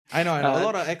I know. A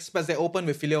lot of experts, they open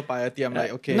with filial piety. I'm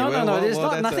like, okay. No. There's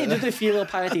that's nothing to do with filial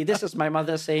piety. This is my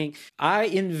mother saying, I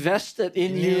invested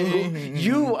in you.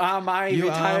 You are my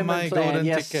retirement my plan. golden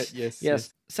Yes. ticket.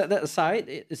 Yes. Set that aside,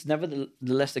 it's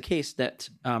nevertheless the case that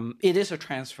it is a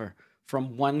transfer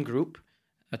from one group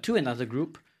to another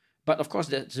group. But of course,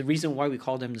 that's the reason why we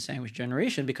call them the sandwich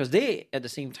generation, because they, at the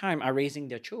same time, are raising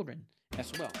their children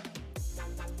as well.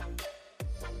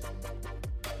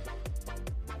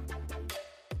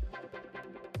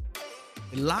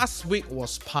 Last week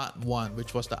was part 1,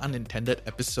 which was the unintended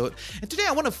episode. And today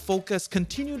I want to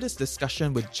continue this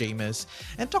discussion with Jamus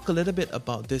and talk a little bit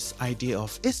about this idea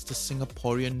of, is the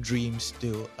Singaporean dream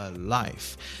still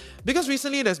alive? Because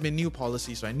recently there's been new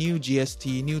policies, right? New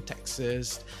GST, new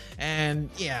taxes, and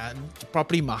the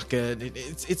property market.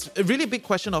 It's a really big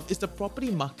question of, is the property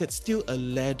market still a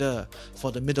ladder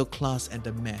for the middle class and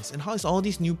the mass? And how is all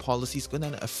these new policies going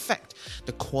to affect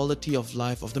the quality of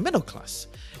life of the middle class?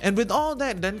 And with all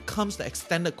that, then comes the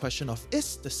extended question of,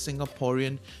 is the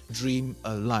Singaporean dream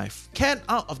alive? Cat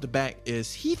out of the bag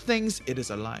is, he thinks it is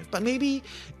alive, but maybe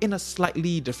in a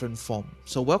slightly different form.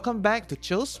 So welcome back to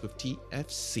Chills with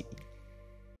TFC.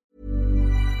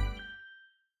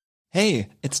 Hey,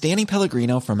 it's Danny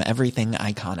Pellegrino from Everything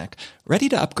Iconic. Ready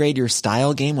to upgrade your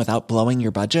style game without blowing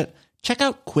your budget? Check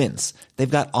out Quince. They've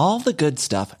got all the good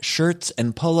stuff, shirts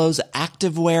and polos,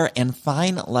 activewear, and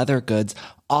fine leather goods,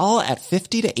 all at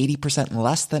 50 to 80%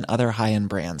 less than other high-end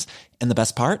brands. And the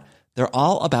best part? They're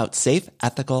all about safe,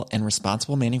 ethical, and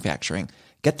responsible manufacturing.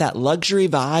 Get that luxury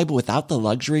vibe without the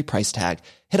luxury price tag.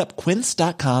 Hit up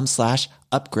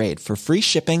quince.com/upgrade for free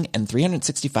shipping and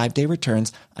 365-day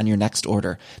returns on your next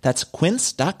order. That's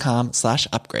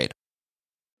quince.com/upgrade.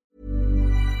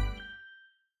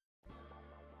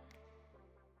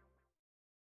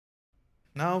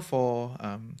 Now for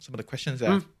some of the questions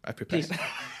that I prepared.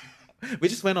 We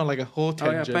just went on like a whole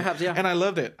tangent. Perhaps. And I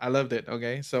loved it.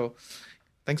 Okay, so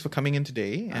thanks for coming in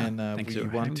today. And we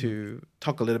want to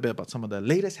talk a little bit about some of the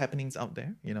latest happenings out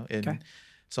there, in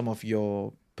some of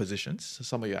your positions,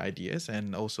 some of your ideas,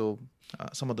 and also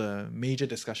some of the major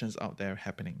discussions out there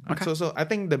happening. Right? Okay. So I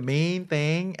think the main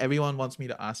thing everyone wants me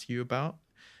to ask you about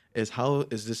is, how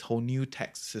is this whole new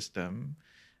tax system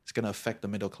is going to affect the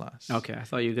middle class? Okay, I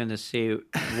thought you were going to say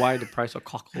why the price of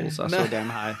cockles are so damn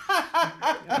high.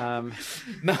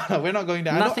 No, we're not going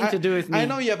there. Nothing to do with me. I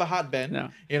know you have a hard bend,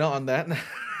 on that.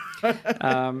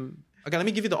 Okay, let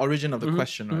me give you the origin of the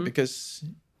question, right? Because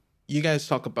you guys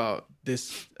talk about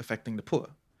this affecting the poor.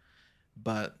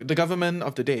 But the government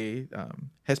of the day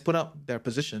has put up their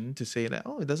position to say that,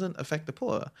 it doesn't affect the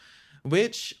poor,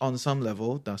 which on some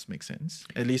level does make sense,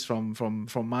 at least from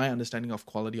my understanding of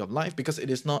quality of life, because it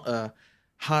is not a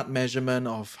hard measurement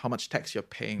of how much tax you're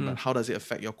paying, but how does it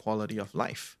affect your quality of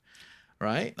life,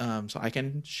 right? So I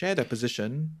can share that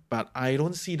position, but I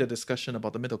don't see the discussion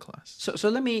about the middle class. So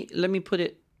let me put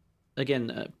it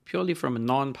again purely from a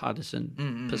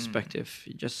non-partisan perspective,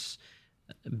 just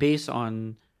based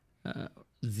on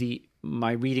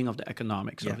my reading of the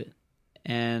economics of it,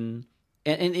 and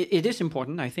it is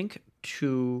important, I think,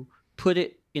 to put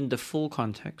it in the full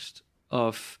context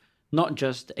of not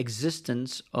just the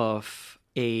existence of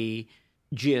a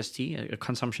GST, a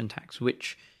consumption tax,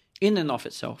 which in and of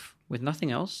itself, with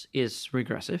nothing else, is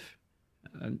regressive.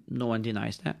 No one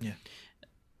denies that. Yeah.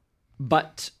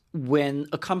 But when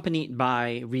accompanied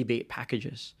by rebate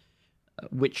packages,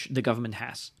 which the government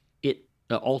has, it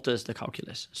alters the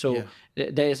calculus. So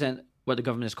there is what the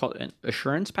government has called an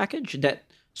assurance package that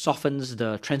softens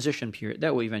the transition period.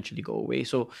 That will eventually go away.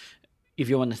 So if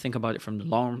you want to think about it from the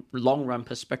long run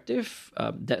perspective,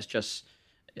 that's just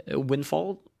a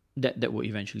windfall that will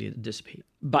eventually dissipate.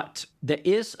 But there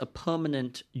is a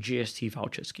permanent GST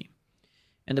voucher scheme.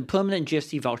 And the permanent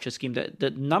GST voucher scheme,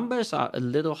 the numbers are a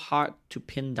little hard to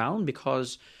pin down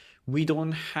because we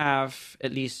don't have,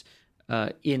 at least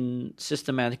in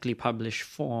systematically published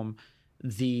form,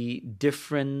 the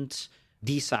different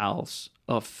deciles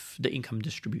of the income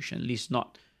distribution, at least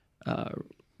not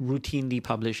routinely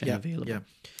published and available. Yeah.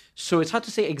 So it's hard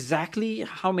to say exactly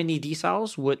how many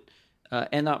deciles would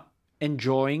end up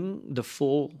enjoying the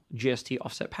full GST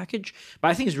offset package. But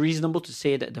I think it's reasonable to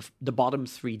say that the bottom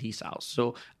 3 deciles,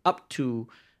 so up to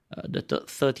the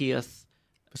 30th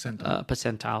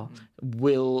percentile,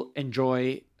 will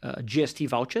enjoy GST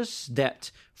vouchers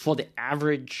that for the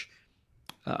average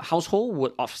household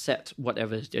would offset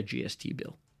whatever is their GST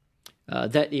bill.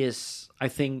 That is, I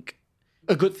think,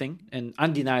 a good thing, and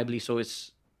undeniably so.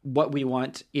 It's what we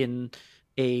want in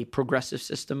a progressive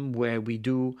system where we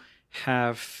do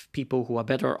have people who are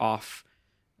better off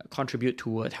contribute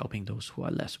toward helping those who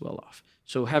are less well off.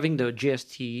 So having the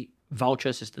GST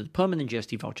voucher system, the permanent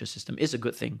GST voucher system, is a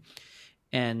good thing.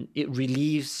 And it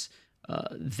relieves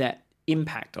that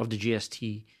impact of the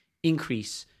GST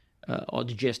increase, or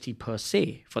the GST per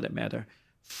se, for that matter,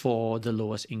 for the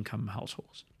lowest income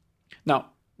households.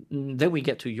 Now, then we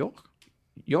get to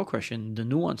your question, the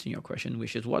nuance in your question,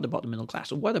 which is what about the middle class?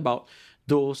 So what about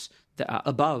those that are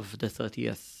above the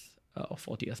 30th or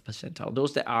 40th percentile,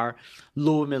 those that are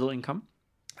lower middle income,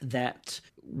 that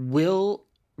will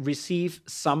receive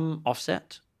some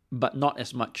offset, but not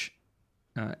as much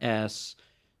as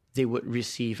they would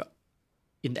receive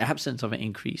in the absence of an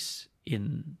increase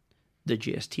in the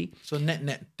GST. So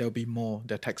net, there'll be more,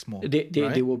 they're taxed more. They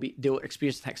right? will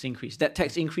experience a tax increase. That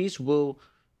tax increase will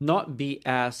not be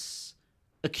as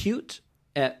acute.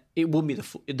 It won't be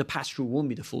the pass through won't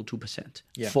be the full 2%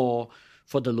 for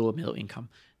the lower middle income.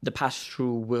 The pass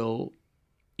through will,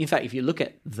 in fact, if you look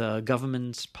at the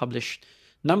government's published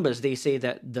numbers, they say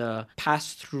that the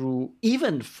pass through,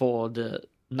 even for the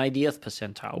 90th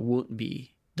percentile, won't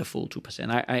be the full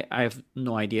 2%. I have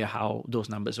no idea how those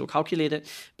numbers were calculated,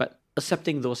 but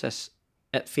accepting those as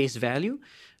at face value,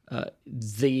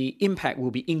 the impact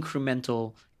will be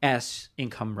incremental as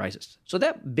income rises. So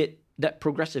that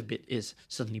progressive bit is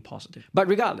certainly positive. But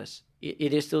regardless,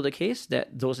 it is still the case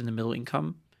that those in the middle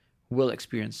income will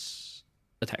experience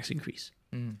a tax increase.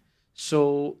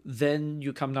 So then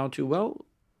you come down to, well,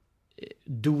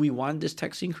 do we want this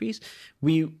tax increase?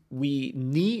 We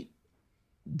need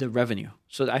the revenue.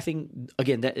 So I think,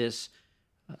 again, that is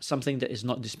something that is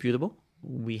not disputable.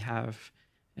 We have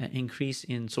an increase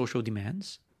in social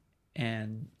demands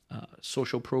and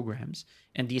social programs,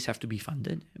 and these have to be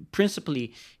funded.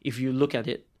 Principally, if you look at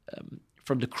it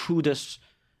from the crudest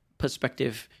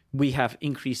perspective, we have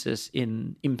increases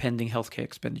in impending healthcare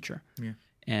expenditure. Yeah.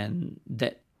 And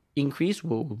that increase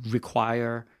will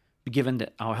require, given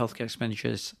that our healthcare expenditure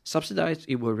is subsidized,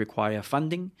 it will require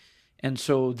funding. And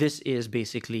so this is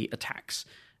basically a tax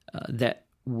that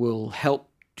will help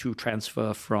to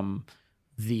transfer from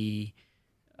the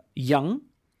young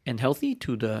and healthy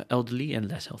to the elderly and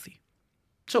less healthy.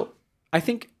 So I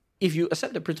think if you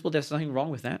accept the principle, there's nothing wrong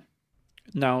with that.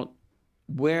 Now,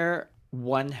 where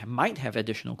one might have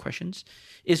additional questions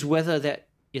is whether that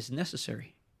is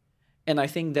necessary. And I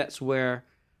think that's where,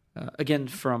 again,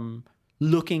 from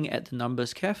looking at the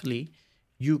numbers carefully,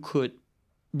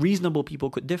 reasonable people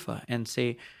could differ and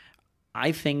say,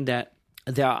 I think that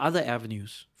there are other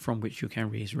avenues from which you can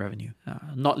raise revenue,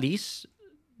 not least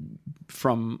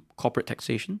from corporate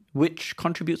taxation, which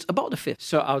contributes about a fifth.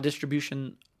 So our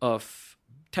distribution of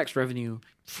tax revenue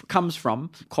comes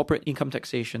from corporate income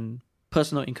taxation,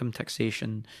 personal income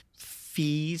taxation,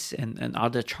 fees, and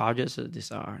other charges.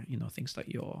 These are, things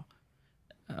like your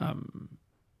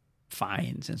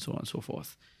fines and so on and so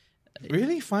forth.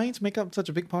 Really? Fines make up such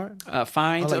a big part?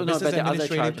 Fines, but the other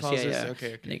charges. Clauses? Yeah.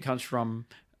 Okay. And it comes from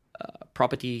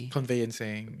property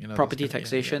conveyancing, property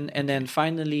taxation, and then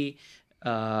finally,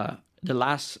 the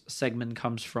last segment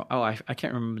comes from. I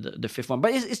can't remember the fifth one,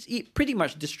 but it's pretty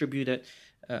much distributed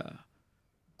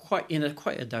quite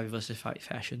a diversified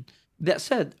fashion. That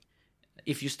said,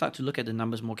 if you start to look at the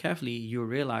numbers more carefully, you'll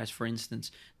realize, for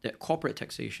instance, that corporate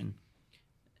taxation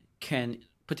can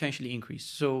potentially increase.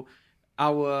 So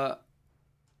our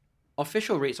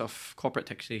official rates of corporate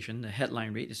taxation, the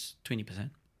headline rate is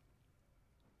 20%,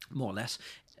 more or less.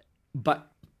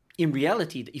 But in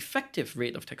reality, the effective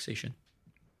rate of taxation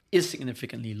is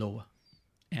significantly lower.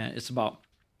 And it's about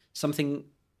something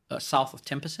south of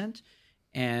 10%.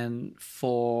 And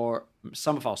for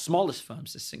some of our smallest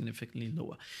firms, it's significantly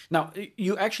lower. Now,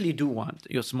 you actually do want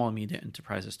your small and medium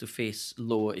enterprises to face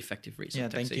lower effective rates of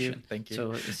taxation. Thank you.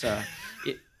 So it's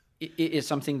it is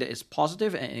something that is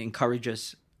positive and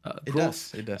encourages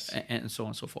growth. It does. And so on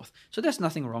and so forth. So there's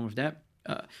nothing wrong with that.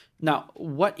 Now,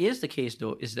 what is the case,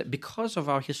 though, is that because of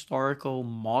our historical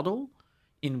model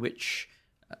in which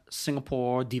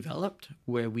Singapore developed,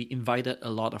 where we invited a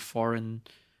lot of foreign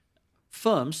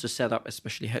firms to set up,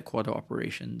 especially headquarter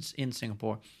operations in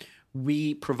Singapore,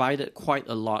 we provided quite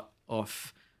a lot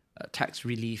of tax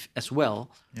relief as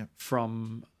well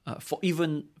from for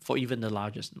even the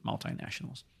largest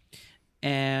multinationals.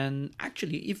 And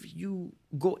actually, if you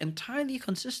go entirely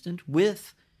consistent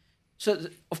with, so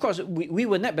of course we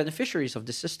were net beneficiaries of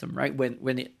the system, right?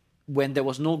 When there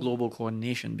was no global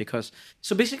coordination, because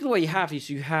so basically what you have is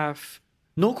you have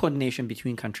no coordination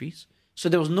between countries. So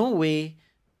there was no way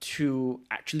to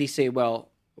actually say, well,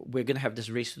 we're going to have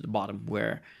this race to the bottom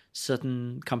where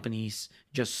certain companies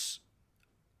just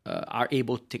are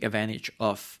able to take advantage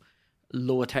of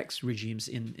lower tax regimes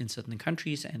in certain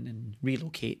countries and then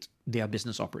relocate their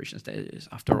business operations. That is,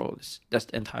 after all, that's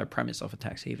the entire premise of a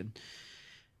tax haven.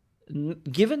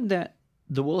 given that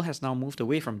the world has now moved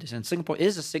away from this, and Singapore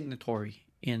is a signatory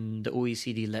in the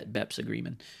OECD-led BEPS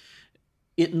agreement,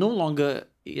 it no longer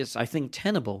is, I think,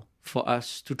 tenable for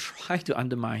us to try to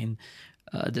undermine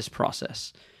this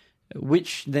process,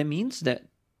 which then means that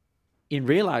in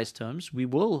realized terms, we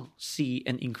will see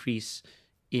an increase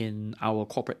in our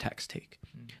corporate tax take.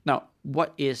 Now,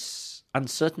 what is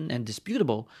uncertain and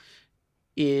disputable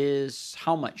is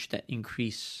how much that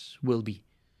increase will be.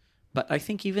 But I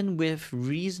think even with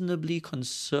reasonably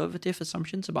conservative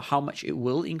assumptions about how much it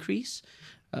will increase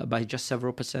by just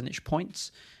several percentage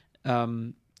points,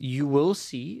 you will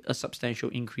see a substantial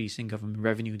increase in government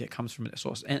revenue that comes from that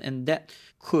source. And that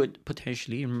could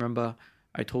potentially, remember,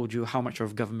 I told you how much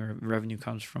of government revenue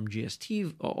comes from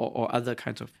GST or other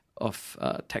kinds of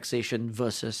taxation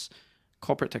versus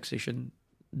corporate taxation,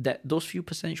 that those few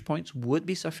percentage points would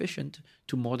be sufficient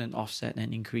to more than offset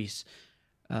an increase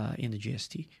in the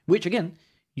GST, which again,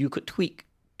 you could tweak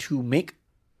to make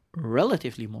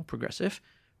relatively more progressive,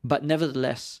 but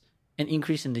nevertheless, an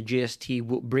increase in the GST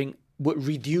would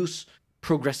reduce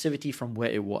progressivity from where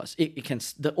it was.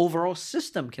 The overall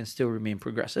system can still remain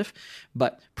progressive,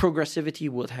 but progressivity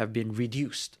would have been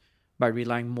reduced by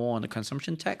relying more on the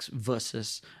consumption tax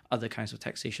versus other kinds of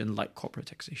taxation like corporate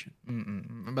taxation.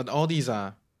 But all these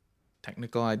are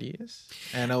technical ideas,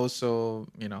 and also,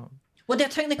 Well, they're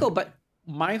technical, but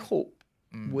my hope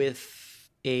with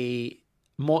a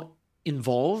more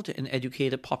involved and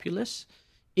educated populace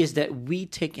is that we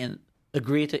take a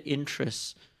greater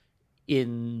interest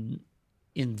in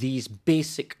these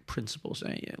basic principles,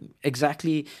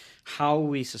 exactly how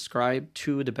we subscribe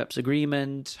to the BEPS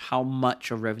agreement, how much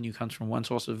of revenue comes from one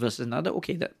source versus another.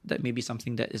 Okay, that may be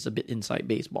something that is a bit inside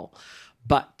baseball,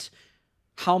 but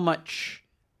how much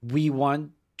we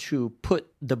want to put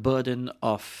the burden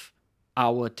of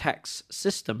our tax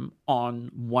system on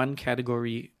one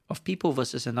category of people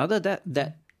versus another,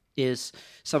 that is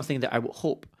something that I would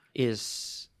hope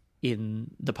is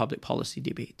in the public policy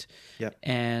debate. Yep.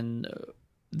 And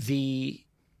the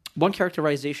one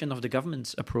characterization of the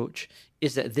government's approach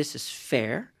is that this is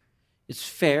fair. It's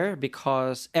fair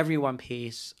because everyone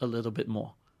pays a little bit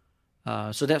more.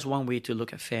 So that's one way to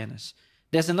look at fairness.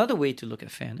 There's another way to look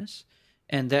at fairness,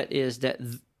 and that is that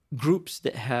groups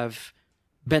that have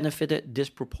benefited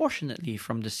disproportionately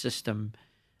from the system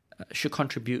should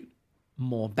contribute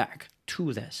more back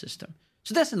to that system.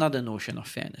 So that's another notion of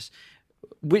fairness.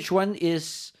 Which one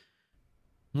is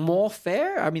more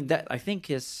fair? I mean, that I think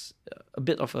is a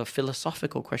bit of a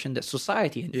philosophical question that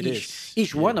society and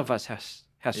each one of us has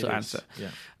to answer.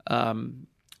 Yeah.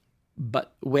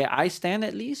 But where I stand,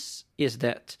 at least, is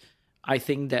that I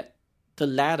think that the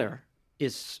latter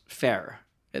is fairer.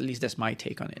 At least that's my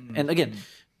take on it. And again,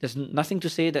 there's nothing to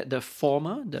say that the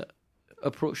former, the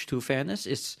approach to fairness,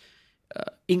 is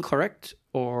incorrect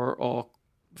or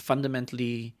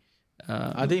fundamentally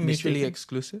are they mutually mistaken.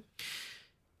 exclusive?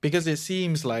 Because it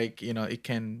seems like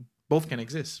both can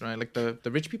exist, right? Like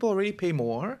the rich people already pay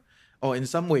more, or in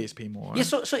some ways pay more. Yeah.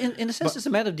 So in a sense, it's a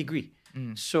matter of degree.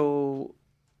 So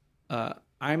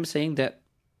I'm saying that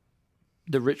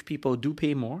the rich people do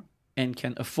pay more and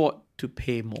can afford to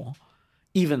pay more,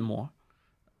 even more,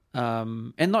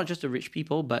 and not just the rich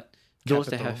people, but those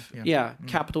that have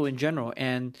capital in general.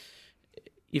 And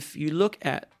if you look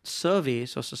at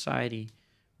surveys of society,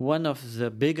 one of the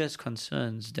biggest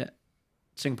concerns that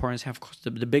Singaporeans have,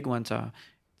 the big ones are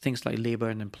things like labor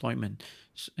and employment,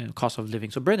 cost of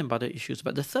living, so bread and butter issues.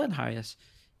 But the third highest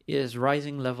is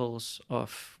rising levels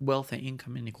of wealth and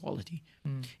income inequality.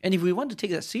 And if we want to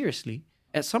take that seriously,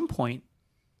 at some point,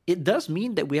 it does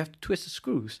mean that we have to twist the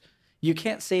screws. You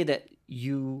can't say that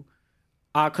you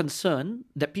are concerned,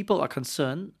 that people are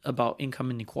concerned about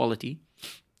income inequality,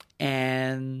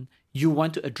 and you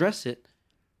want to address it,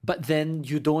 but then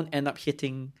you don't end up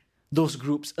hitting those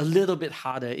groups a little bit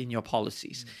harder in your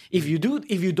policies. If you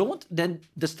don't, then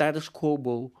the status quo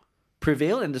will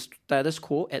prevail, and the status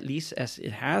quo, at least as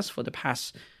it has for the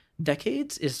past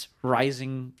decades, is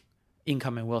rising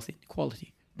income and wealth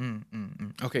inequality.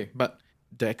 Okay, but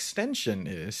the extension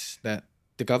is that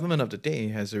the government of the day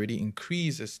has already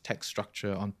increased its tax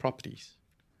structure on properties,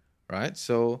 right?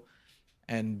 So,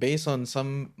 and based on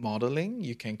some modeling,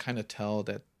 you can kind of tell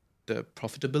that the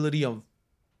profitability of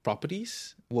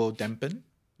properties will dampen,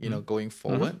 going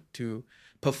forward to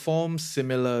perform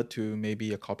similar to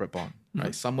maybe a corporate bond,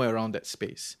 right? Somewhere around that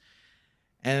space.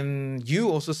 And you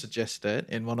also suggested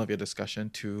in one of your discussion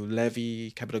to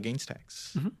levy capital gains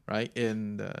tax, right,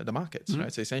 in the markets,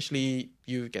 right? So essentially,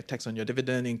 you get tax on your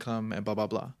dividend income and blah, blah,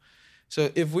 blah. So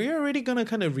if we're already going to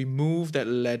kind of remove that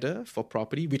ladder for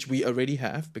property, which we already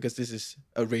have because this is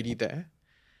already there,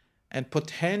 and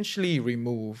potentially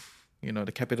remove,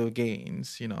 the capital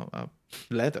gains,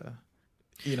 ladder.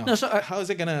 No, so how is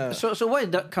it gonna? So what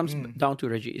it comes down to,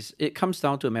 Reggie, is it comes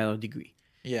down to a matter of degree.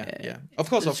 Yeah. Of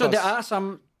course. So there are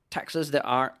some taxes that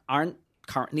aren't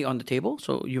currently on the table.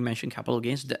 So you mentioned capital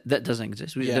gains. That doesn't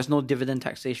exist. There's no dividend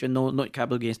taxation, no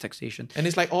capital gains taxation. And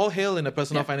it's like all hail in the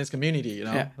personal finance community,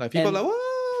 Like people are like,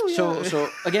 whoa, yeah. So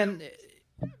again,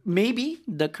 maybe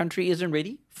the country isn't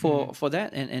ready for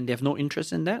that and they have no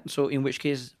interest in that. So in which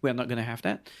case, we're not going to have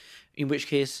that. In which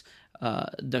case,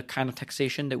 the kind of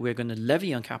taxation that we're going to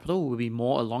levy on capital will be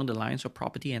more along the lines of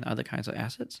property and other kinds of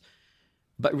assets.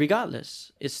 But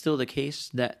regardless, it's still the case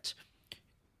that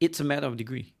it's a matter of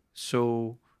degree.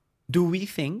 So do we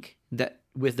think that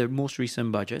with the most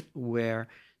recent budget, where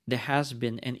there has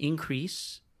been an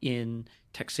increase in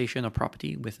taxation of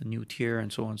property with a new tier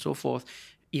and so on and so forth,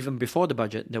 even before the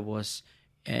budget, there was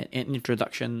an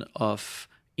introduction of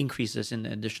increases in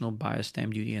the additional buyer's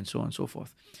stamp duty and so on and so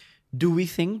forth. Do we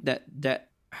think that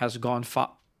has gone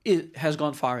far? It has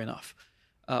gone far enough,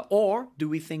 or do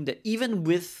we think that even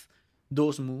with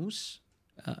those moves,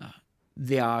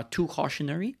 they are too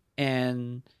cautionary,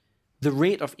 and the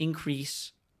rate of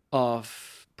increase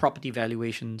of property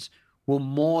valuations will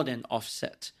more than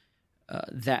offset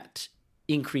that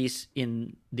increase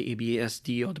in the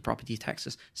ABSD or the property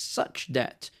taxes, such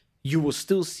that you will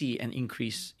still see an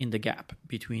increase in the gap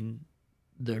between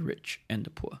the rich and the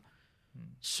poor?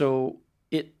 So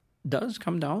it does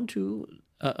come down to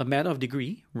a matter of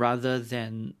degree rather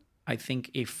than, I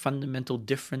think, a fundamental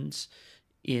difference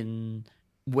in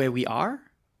where we are.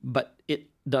 But it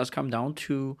does come down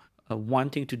to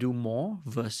wanting to do more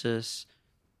versus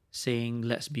saying,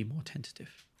 let's be more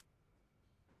tentative.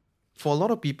 For a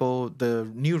lot of people, the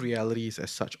new reality is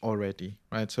as such already,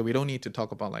 right? So we don't need to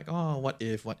talk about like, oh, what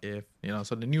if?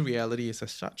 So the new reality is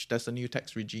as such. There's a new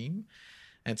tax regime.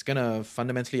 And it's going to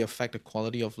fundamentally affect the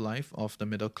quality of life of the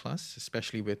middle class,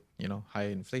 especially with, high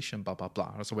inflation, blah, blah,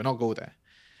 blah. So we're not go there,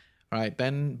 right?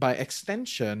 Then by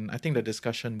extension, I think the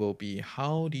discussion will be,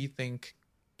 how do you think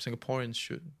Singaporeans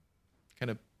should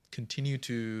kind of continue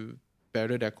to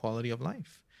better their quality of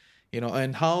life?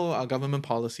 And how are government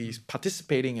policies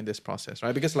participating in this process,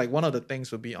 right? Because like one of the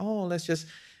things would be,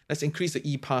 let's increase the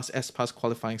E-Pass, S-Pass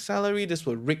qualifying salary. This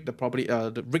will rig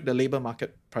the labor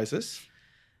market prices.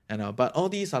 But all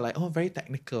these are like, very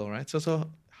technical, right? So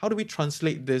how do we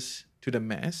translate this to the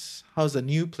mass? How's the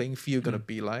new playing field going to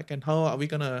be like? And how are we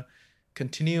going to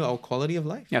continue our quality of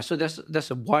life? Yeah, so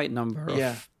there's a wide number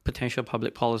of potential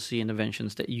public policy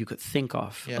interventions that you could think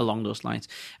of along those lines.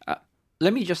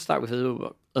 Let me just start with a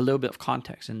little bit of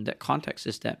context. And that context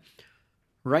is that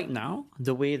right now,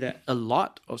 the way that a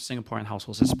lot of Singaporean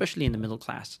households, especially in the middle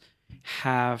class,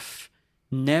 have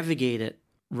navigated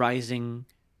rising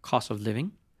cost of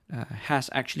living has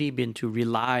actually been to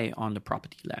rely on the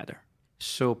property ladder.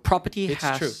 So property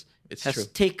has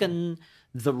taken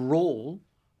the role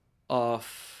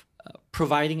of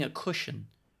providing a cushion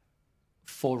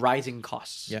for rising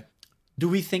costs. Yeah. Do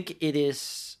we think it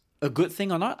is a good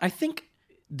thing or not? I think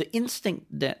the instinct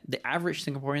that the average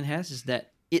Singaporean has is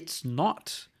that it's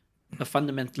not a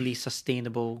fundamentally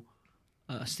sustainable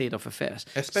state of affairs,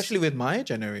 especially with my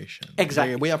generation.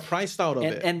 Exactly, we are priced out of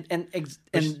it. And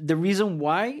the reason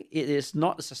why it is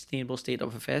not a sustainable state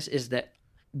of affairs is that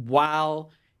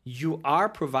while you are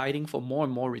providing for more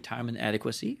and more retirement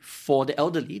adequacy for the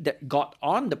elderly that got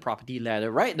on the property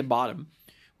ladder right at the bottom,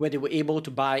 where they were able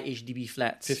to buy HDB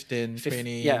flats, 15,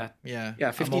 20,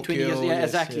 15, 20 years,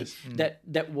 exactly.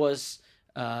 That was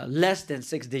less than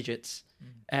 6 digits,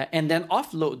 and then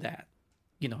offload that.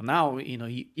 Now, in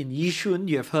Yishun,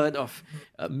 you have heard of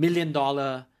 $1 million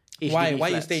HDB Why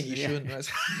flats. you stay in Yishun?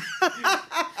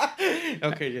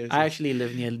 Okay, yes. I actually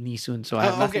live near Yishun, so I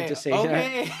have nothing to say.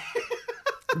 Okay.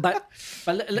 But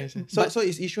so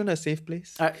is Yishun a safe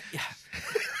place?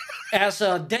 As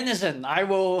a denizen, I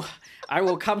will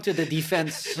come to the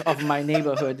defense of my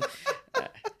neighborhood.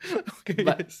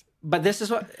 But this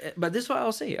is what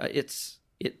I'll say.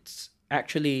 It's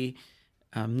actually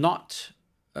not,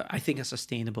 I think, a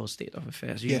sustainable state of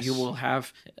affairs. You will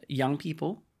have young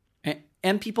people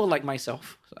and people like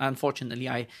myself. Unfortunately,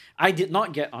 I did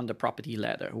not get on the property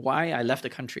ladder. Why? I left the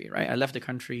country, right? I left the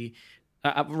country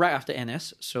right after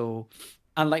NS. So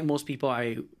unlike most people,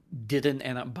 I didn't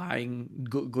end up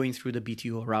going through the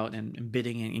BTO route and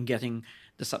bidding and getting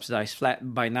the subsidized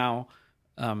flat. By now,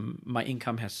 my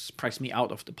income has priced me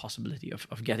out of the possibility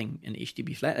of getting an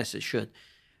HDB flat, as it should.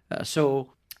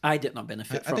 So I did not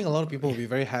benefit from... I think a lot of people will be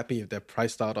very happy if they're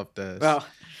priced out of the... Well,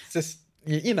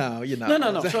 No.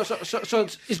 No. So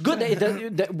it's good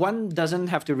that one doesn't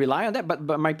have to rely on that.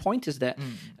 But my point is that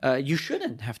you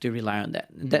shouldn't have to rely on that.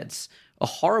 That's a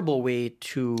horrible way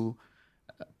to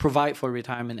provide for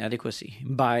retirement adequacy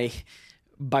by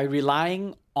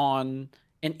relying on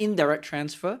an indirect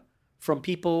transfer from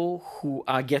people who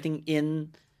are getting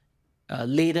in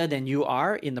later than you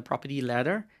are in the property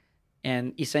ladder,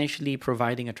 and essentially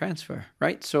providing a transfer,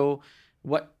 right? So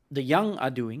what the young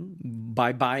are doing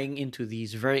by buying into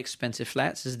these very expensive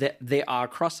flats is that they are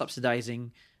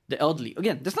cross-subsidizing the elderly.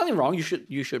 Again, there's nothing wrong.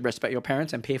 You should respect your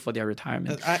parents and pay for their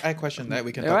retirement. I question that.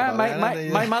 We can talk about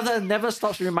that. My mother never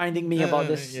stops reminding me about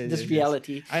this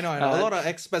reality. I know. A lot of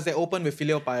experts, they open with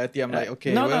filial piety. I'm like,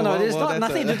 okay. No. There's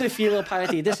nothing to do with filial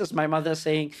piety. This is my mother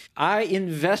saying, I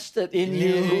invested in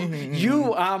you.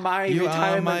 You are my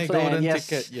retirement plan. Golden yes.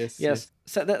 ticket. Yes.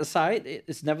 Set that aside,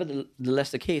 it's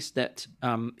nevertheless the case that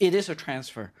it is a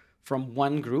transfer from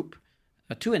one group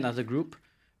to another group.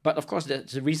 But of course,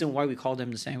 that's the reason why we call them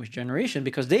the sandwich generation,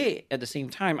 because they, at the same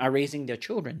time, are raising their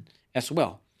children as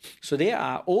well. So they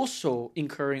are also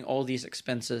incurring all these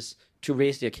expenses to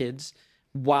raise their kids,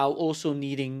 while also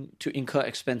needing to incur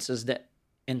expenses that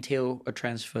entail a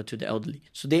transfer to the elderly.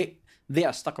 So they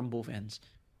are stuck on both ends.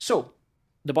 So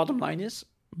the bottom line is,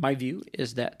 my view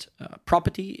is that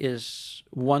property is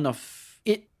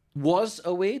it was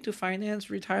a way to finance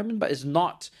retirement, but it's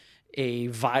not a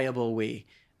viable way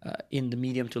in the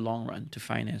medium to long run to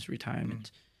finance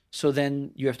retirement. So then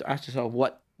you have to ask yourself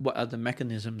what other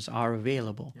mechanisms are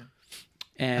available. Yeah.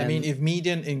 And I mean, if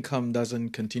median income doesn't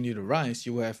continue to rise,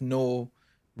 you will have no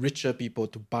richer people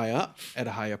to buy up at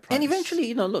a higher price. And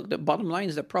eventually, look, the bottom line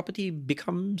is that property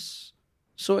becomes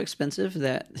so expensive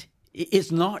that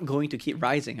it's not going to keep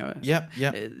rising. Yeah.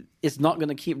 It's not going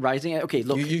to keep rising. Okay,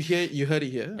 look. You heard it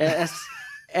here.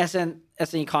 As an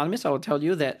economist, I will tell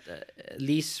you that at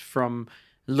least from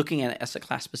looking at an asset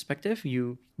class perspective,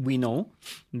 we know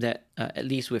that at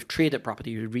least with traded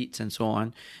property, REITs and so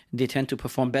on, they tend to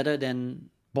perform better than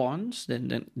bonds,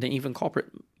 than even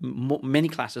many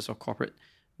classes of corporate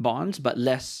bonds, but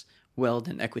less well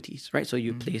than equities, right? So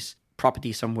you place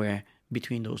property somewhere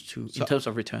between those two in terms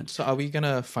of returns. So are we going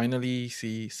to finally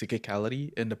see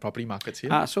cyclicality in the property markets here?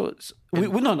 No.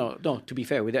 To be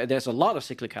fair, there's a lot of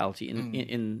cyclicality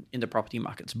in the property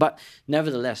markets. But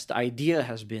nevertheless, the idea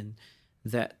has been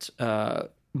that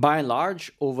by and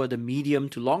large, over the medium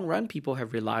to long run, people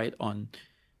have relied on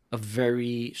a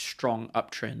very strong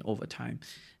uptrend over time.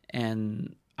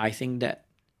 And I think that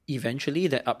eventually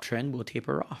that uptrend will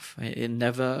taper off. It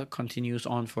never continues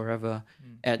on forever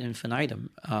ad infinitum.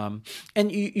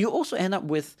 And you also end up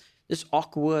with this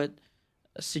awkward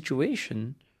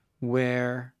situation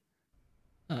where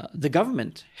the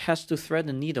government has to thread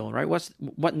a needle, right?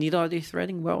 What needle are they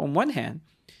threading? Well, on one hand,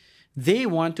 they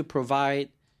want to provide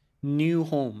new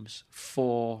homes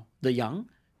for the young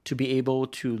to be able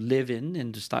to live in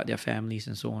and to start their families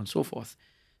and so on and so forth.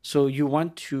 So you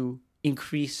want to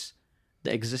increase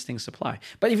the existing supply.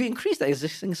 But if you increase the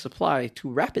existing supply too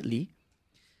rapidly,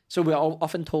 so we're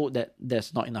often told that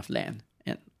there's not enough land.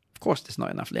 And of course there's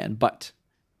not enough land, but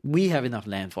we have enough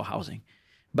land for housing.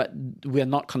 But we're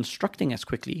not constructing as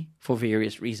quickly for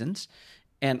various reasons.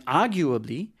 And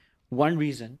arguably, one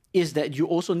reason is that you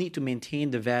also need to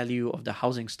maintain the value of the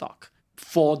housing stock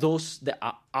for those that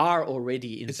are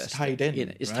already invested. It's tied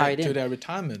in. It's right? tied in to their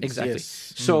retirement. Exactly.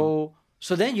 Yes.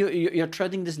 So then you're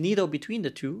treading this needle between the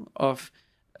two of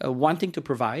wanting to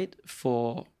provide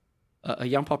for a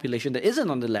young population that isn't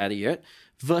on the ladder yet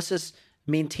versus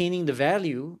maintaining the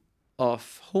value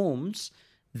of homes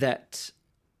that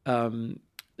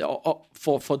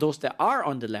for those that are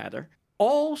on the ladder,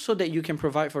 all so that you can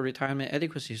provide for retirement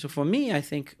adequacy. So for me, I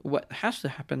think what has to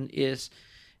happen is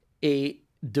a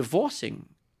divorcing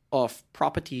of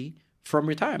property from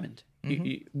retirement.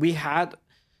 We had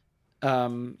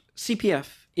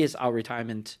CPF is our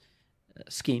retirement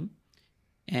scheme,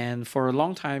 and for a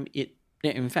long time, it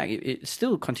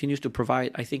still continues to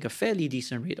provide, I think, a fairly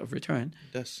decent rate of return.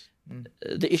 It does.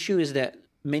 The issue is that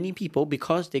many people,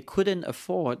 because they couldn't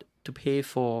afford to pay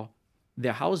for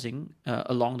their housing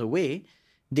along the way,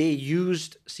 they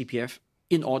used CPF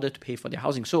in order to pay for their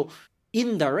housing. So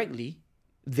indirectly,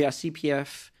 their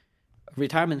CPF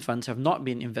retirement funds have not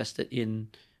been invested in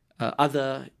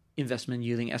other investment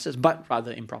yielding assets, but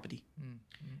rather in property.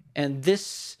 And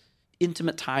this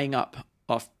intimate tying up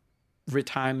of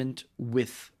retirement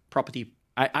with property,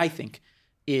 I think,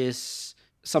 is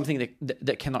something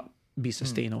that cannot be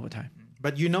sustained over time.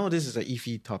 But this is an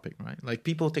iffy topic, right? Like,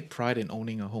 people take pride in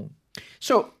owning a home.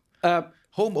 So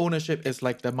home ownership is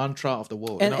like the mantra of the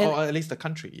world, or at least the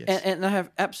country. Yes. And I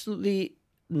have absolutely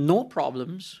no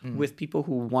problems with people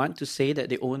who want to say that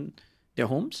they own their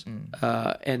homes,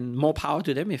 and more power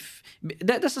to them. If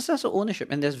that's a sense of ownership,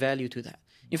 and there's value to that.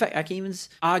 In fact, I can even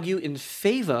argue in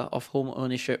favor of home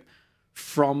ownership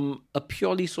from a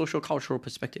purely social cultural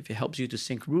perspective. It helps you to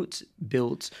sink roots,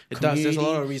 builds community. There's a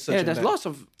lot of research. Yeah, there's lots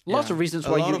of reasons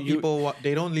why a lot of people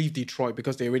they don't leave Detroit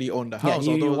because they already own the house.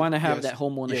 Yeah, you want to have that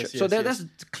home ownership. So that's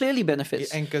clearly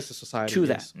benefits. It anchors the society to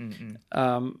that.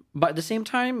 But at the same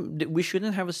time, we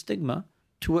shouldn't have a stigma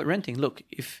toward renting. Look,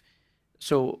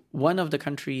 one of the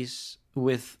countries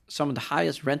with some of the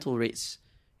highest rental rates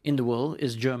in the world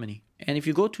is Germany. And if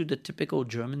you go to the typical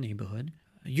German neighborhood,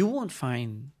 you won't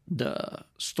find the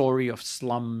story of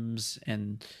slums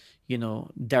and,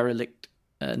 derelict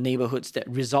neighborhoods that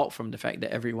result from the fact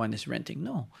that everyone is renting.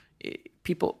 No,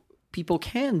 people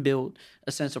can build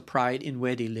a sense of pride in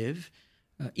where they live,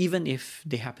 even if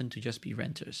they happen to just be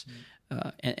renters,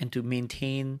 and to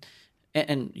maintain.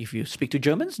 And if you speak to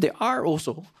Germans, they are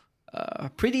also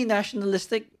pretty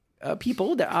nationalistic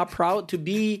people that are proud to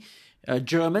be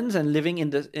Germans and living in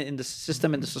the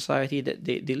system and the society that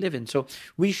they live in. So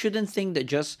we shouldn't think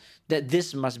that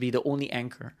this must be the only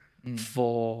anchor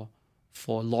for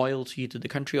loyalty to the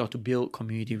country or to build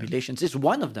community relations. It's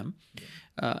one of them.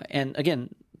 And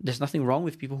again, there's nothing wrong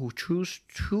with people who choose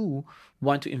to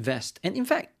want to invest. And in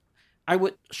fact, I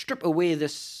would strip away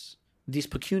these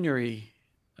pecuniary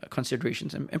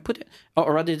considerations and put it,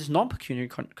 or rather these non-pecuniary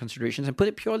considerations, and put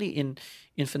it purely in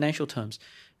financial terms.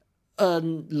 A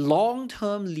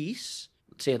long-term lease,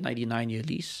 say a 99-year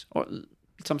lease, or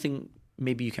something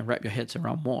maybe you can wrap your heads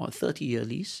around more, a 30-year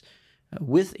lease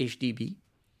with HDB,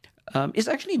 is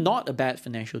actually not a bad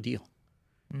financial deal.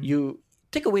 You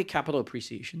take away capital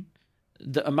appreciation,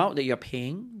 the amount that you're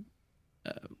paying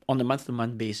on a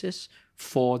month-to-month basis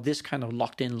for this kind of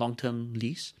locked-in long-term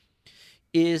lease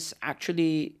is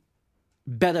actually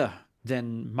better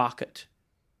than market,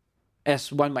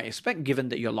 as one might expect, given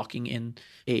that you're locking in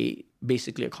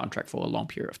basically a contract for a long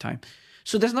period of time.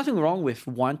 So there's nothing wrong with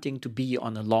wanting to be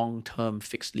on a long-term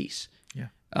fixed lease. Yeah.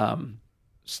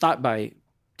 Start by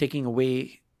taking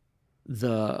away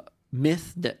the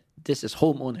myth that this is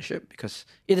home ownership, because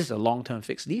it is a long-term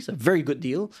fixed lease, a very good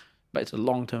deal, but it's a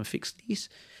long-term fixed lease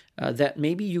that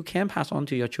maybe you can pass on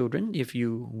to your children if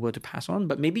you were to pass on,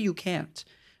 but maybe you can't.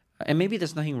 And maybe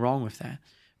there's nothing wrong with that.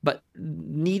 But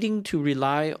needing to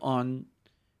rely on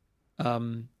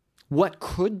what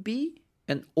could be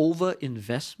an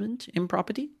over-investment in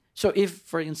property. So if,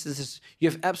 for instance, you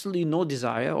have absolutely no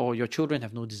desire, or your children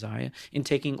have no desire in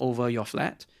taking over your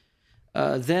flat,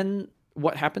 then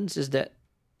what happens is that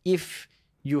if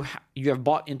you have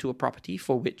bought into a property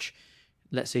for which,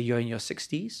 let's say you're in your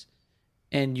 60s,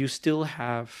 and you still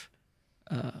have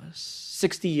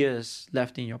 60 years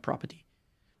left in your property,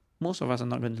 most of us are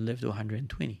not going to live to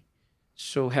 120.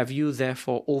 So have you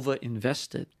therefore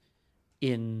over-invested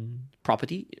in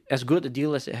property, as good a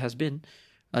deal as it has been,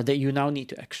 that you now need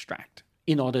to extract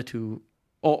in order to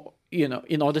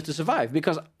survive?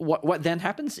 Because what then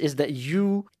happens is that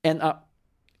you end up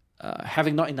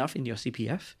having not enough in your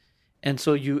CPF, and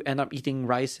so you end up eating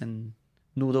rice and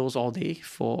noodles all day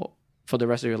for the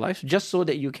rest of your life, just so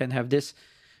that you can have this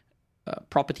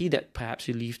property that perhaps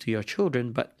you leave to your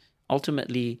children. But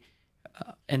ultimately,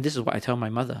 and this is what I tell my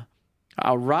mother,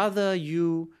 I'd rather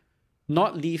you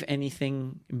not leave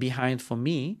anything behind for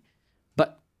me,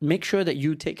 but make sure that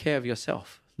you take care of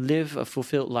yourself. Live a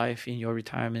fulfilled life in your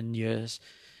retirement years.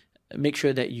 Make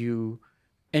sure that you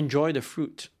enjoy the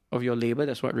fruit of your labor.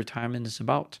 That's what retirement is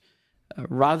about.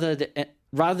 Rather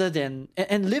than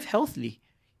live healthily.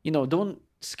 Don't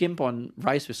skimp on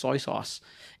rice with soy sauce,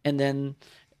 and then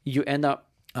you end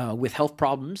up with health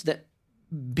problems that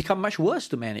become much worse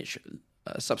to manage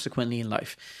subsequently in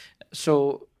life.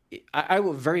 So I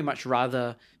would very much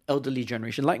rather elderly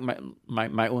generation, like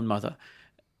my own mother,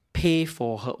 pay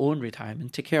for her own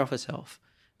retirement, take care of herself,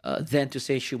 than to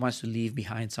say she wants to leave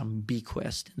behind some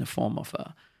bequest in the form of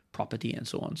a property and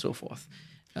so on and so forth.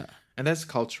 And that's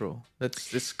cultural.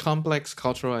 It's complex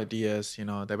cultural ideas,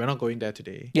 that we're not going there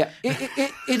today. Yeah,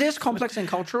 it is complex and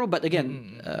cultural, but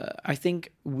again, I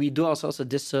think we do ourselves a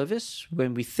disservice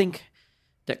when we think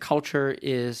that culture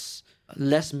is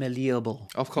less malleable.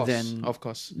 Of course.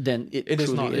 Than it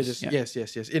truly is not. is.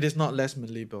 Yes. It is not less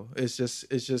malleable. It's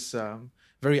just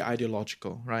very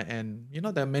ideological, right? And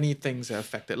there are many things that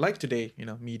affect it. Like today,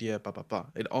 media, blah blah blah.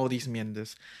 All these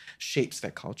meanders shapes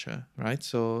that culture, right?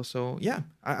 So yeah,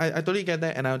 I totally get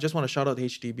that, and I just want to shout out to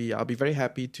HDB. I'll be very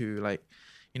happy to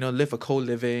live a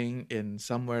co-living in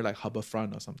somewhere like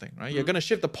Harbourfront or something, right? You're gonna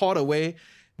shift the pot away,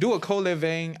 do a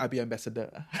co-living. I'll be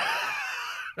ambassador.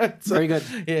 Right? So, Very good.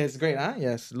 Yeah, it's great.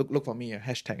 Yes, look for me,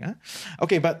 hashtag.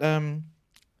 Okay, but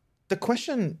the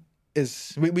question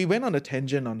is, we went on a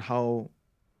tangent on how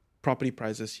property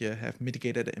prices here have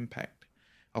mitigated the impact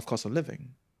of cost of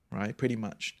living, right? Pretty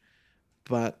much.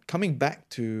 But coming back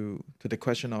to the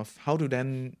question of how do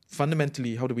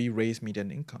we raise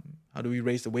median income? How do we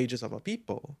raise the wages of our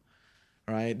people,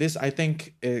 right? This, I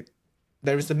think,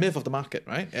 there is the myth of the market,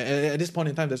 right? At this point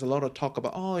in time, there's a lot of talk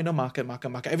about, market.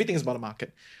 Everything is about the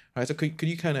market, right? So could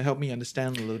you kind of help me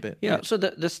understand a little bit? Yeah, so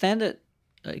the standard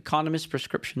economist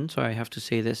prescription, so I have to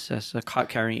say this as a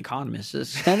card-carrying economist, the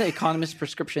standard economist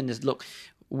prescription is, look,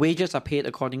 wages are paid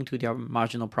according to their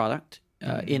marginal product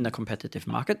in a competitive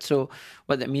market. So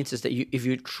what that means is that if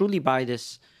you truly buy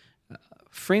this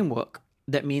framework,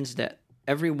 that means that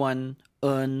everyone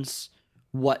earns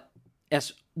what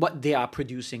they are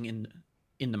producing in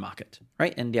the market,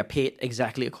 right? And they're paid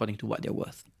exactly according to what they're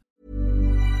worth.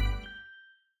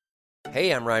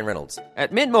 Hey, I'm Ryan Reynolds.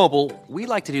 At Mint Mobile, we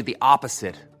like to do the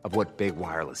opposite of what Big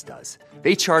Wireless does.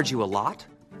 They charge you a lot,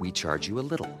 we charge you a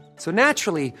little. So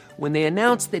naturally, when they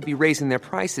announced they'd be raising their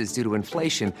prices due to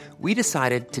inflation, we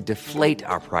decided to deflate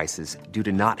our prices due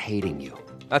to not hating you.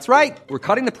 That's right. We're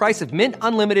cutting the price of Mint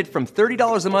Unlimited from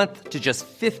 $30 a month to just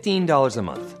 $15 a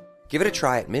month. Give it a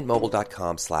try at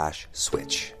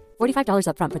mintmobile.com/switch. $45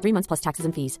 up front for 3 months plus taxes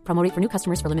and fees. Promo rate for new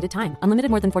customers for limited time.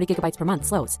 Unlimited more than 40 gigabytes per month.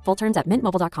 Slows full terms at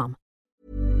mintmobile.com.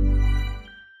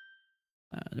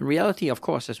 The reality, of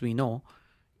course, as we know,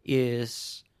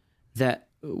 is that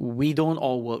we don't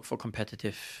all work for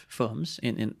competitive firms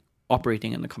in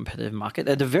operating in a competitive market.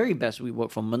 At the very best, we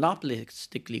work for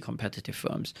monopolistically competitive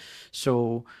firms.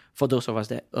 So for those of us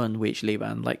that earn wage labor,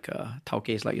 unlike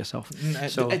taukees like yourself.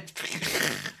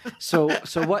 So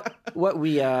what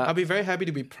we I'll be very happy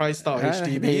to be priced out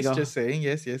HDBs. Just saying.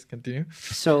 Yes, continue.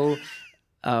 So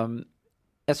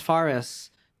as far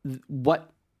as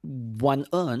what one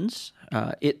earns,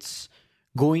 it's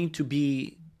going to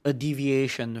be a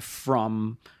deviation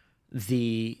from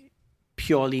the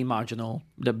purely marginal,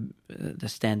 the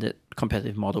standard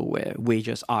competitive model where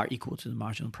wages are equal to the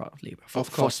marginal product of labor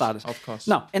for starters. Of course.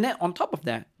 Now, and then on top of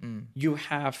that, you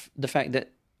have the fact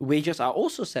that wages are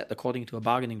also set according to a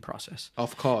bargaining process.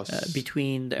 Of course.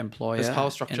 Between the employer There's power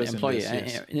and structures the employer. in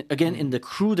this, yes. Again, in the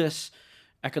crudest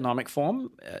economic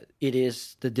form, it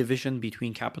is the division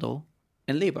between capital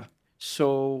and labor.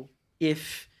 So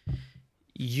if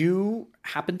you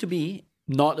happen to be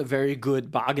not a very good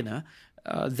bargainer,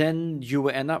 then you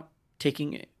will end up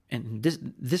taking, and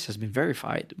this has been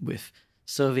verified with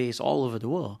surveys all over the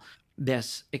world,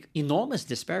 there's enormous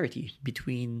disparity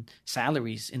between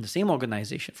salaries in the same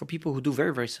organization for people who do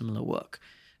very, very similar work.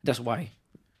 That's why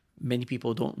many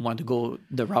people don't want to go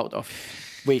the route of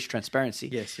wage transparency.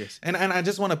 Yes. And I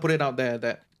just want to put it out there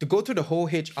that to go through the whole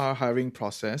HR hiring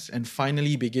process and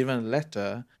finally be given a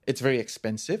letter, it's very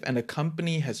expensive, and the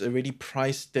company has already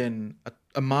priced in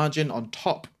a margin on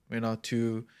top,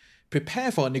 to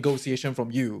prepare for a negotiation from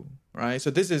you, right?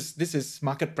 So this is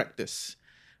market practice.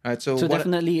 Right, so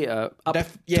definitely up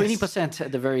 20%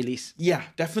 at the very least. Yeah,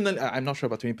 definitely. I'm not sure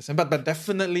about 20%, but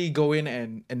definitely go in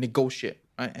and negotiate.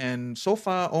 Right? And so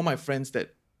far, all my friends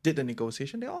that did the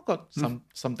negotiation, they all got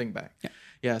something back.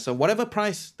 Yeah. So whatever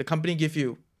price the company give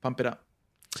you, pump it up.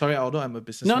 Sorry, although I'm a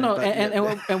businessman. No,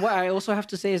 and what I also have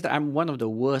to say is that I'm one of the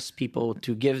worst people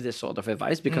to give this sort of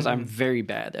advice because I'm very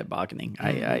bad at bargaining.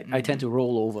 I tend to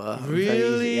roll over.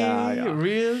 Really? Yeah.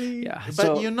 Really? Yeah. But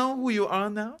so, you know who you are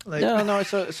now? Like, no.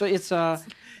 So it's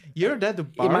you're there to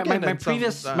bargain. My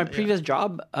previous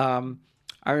job.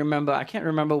 I remember. I can't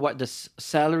remember what the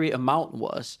salary amount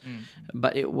was,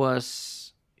 but it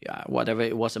was whatever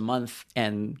it was a month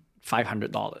and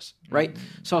 $500, right?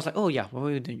 So I was like, oh yeah,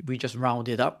 well, we just round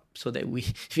it up so that we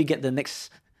get the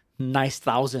next nice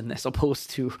 1,000 as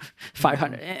opposed to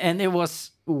 500, and it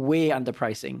was way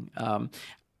underpricing.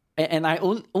 And I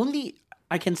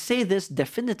can say this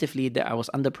definitively that I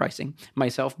was underpricing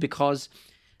myself because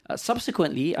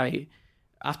subsequently,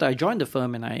 after I joined the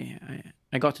firm and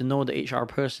I got to know the HR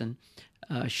person,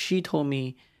 she told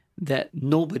me that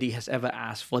nobody has ever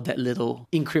asked for that little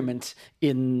increment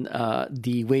in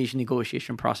the wage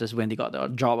negotiation process when they got the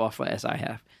job offer as I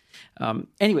have.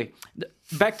 Anyway,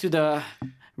 back to the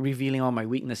revealing all my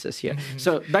weaknesses here.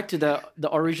 So back to the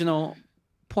original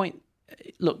point.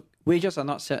 Look, wages are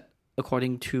not set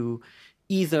according to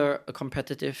either a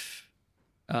competitive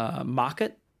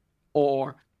market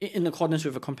or in accordance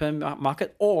with a competitive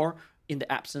market or in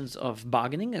the absence of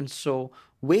bargaining. And so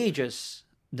wages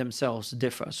themselves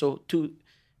differ. So to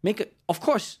make it, of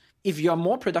course, if you're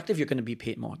more productive, you're going to be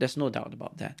paid more. There's no doubt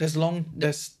about that. There's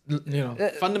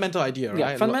fundamental idea, right?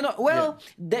 Yeah, fundamental. Well,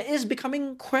 that is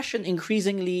becoming questioned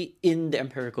increasingly in the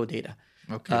empirical data.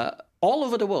 Okay. All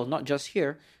over the world, not just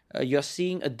here, you're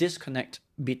seeing a disconnect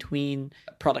between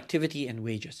productivity and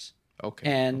wages. Okay.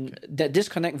 And that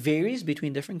disconnect varies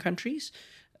between different countries,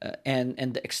 and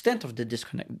the extent of the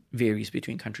disconnect varies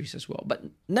between countries as well. But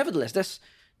nevertheless,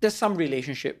 there's some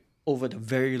relationship over the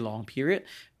very long period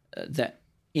that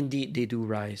indeed they do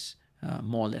rise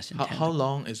more or less in tandem. How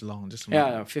long is long? Just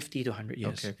 50 to 100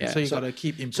 years. Okay. Yeah. So you gotta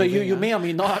keep improving. So you may or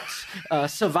may not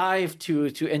survive to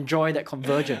enjoy that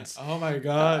convergence. Oh my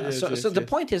God. So the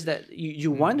point is that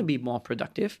you want to be more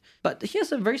productive. But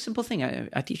here's a very simple thing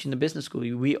I teach in the business school.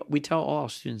 We tell all our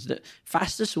students that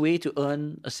fastest way to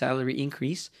earn a salary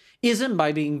increase isn't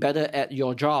by being better at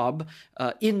your job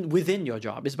within your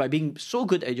job. It's by being so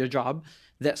good at your job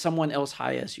that someone else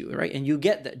hires you, right? And you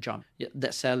get that jump,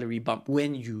 that salary bump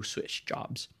when you switch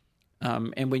jobs.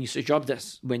 And when you switch jobs,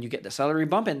 that's when you get the salary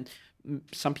bump. And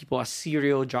some people are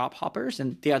serial job hoppers,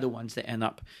 and they are the ones that end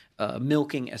up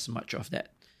milking as much of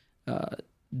that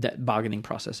bargaining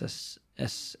process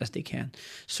as they can.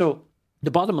 So the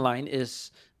bottom line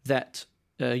is that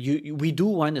we do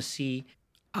want to see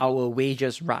our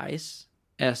wages rise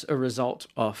as a result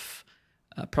of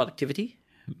productivity,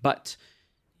 but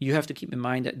you have to keep in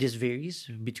mind that this varies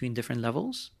between different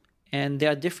levels, and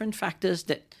there are different factors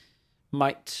that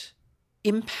might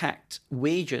impact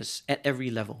wages at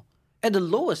every level. At the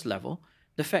lowest level,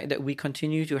 the fact that we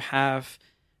continue to have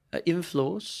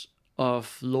inflows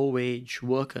of low-wage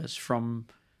workers from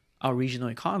our regional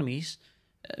economies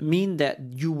mean that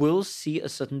you will see a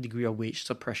certain degree of wage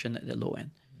suppression at the low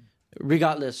end,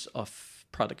 regardless of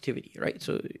productivity, right?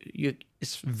 So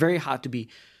it's very hard to be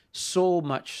so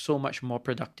much more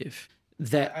productive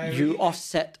that you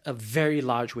offset a very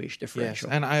large wage differential.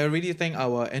 Yes, and I really think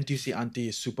our NTUC auntie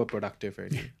is super productive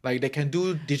already. Like, they can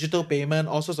do digital payment,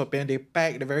 all sorts of payment. They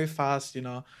pack, they're very fast,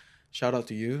 Shout out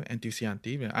to you, NTUC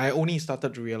auntie. I only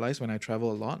started to realize when I travel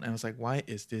a lot, and I was like, why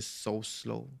is this so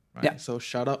slow? Right? Yeah. So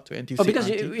shout out to NTUC because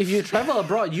auntie. if you travel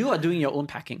abroad, you are doing your own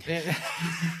packing. Fair.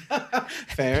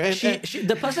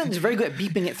 The person is very good at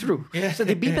beeping it through. Yeah. So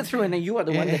they beep it through, and then you are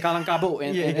the one that kalang kabut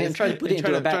and try to put it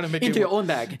into a bag, into your own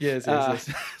bag. Yes.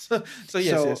 So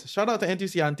yes. Shout out to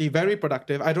NTUC auntie, very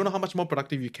productive. I don't know how much more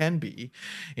productive you can be,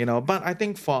 but I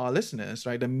think for our listeners,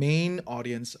 right, the main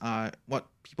audience are what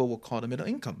people will call the middle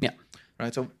income. Yeah.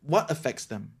 Right. So what affects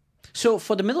them? So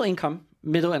for the middle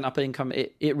and upper income,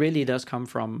 it really does come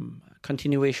from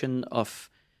continuation of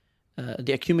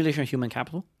the accumulation of human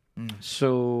capital.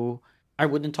 So I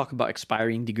wouldn't talk about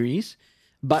expiring degrees,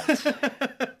 but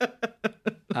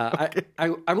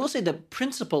I will say the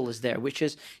principle is there, which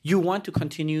is you want to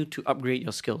continue to upgrade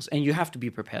your skills, and you have to be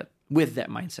prepared with that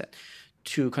mindset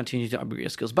to continue to upgrade your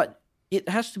skills. But it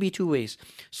has to be two ways.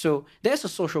 So there's a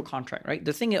social contract, right?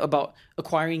 The thing about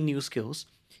acquiring new skills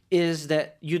is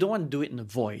that you don't want to do it in the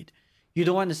void. You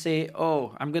don't want to say,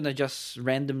 oh, I'm going to just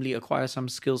randomly acquire some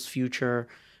skills future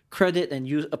credit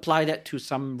and apply that to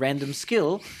some random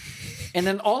skill. And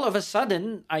then all of a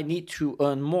sudden, I need to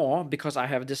earn more because I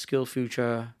have this skill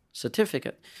future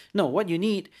certificate. No, what you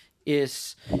need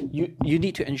is you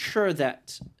need to ensure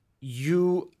that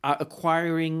you are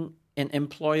acquiring an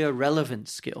employer relevant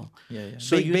skill. Yeah.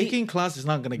 So baking class is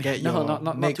not going to get you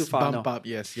not too far, bump up.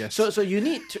 Yes. So you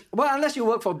need to, unless you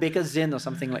work for Baker's Inn or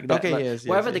something like that. Okay, yes.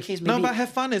 Whatever the case may be. No, but have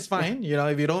fun is fine.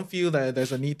 If you don't feel that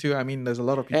there's a need to, there's a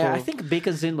lot of people. I think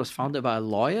Baker's Inn was founded by a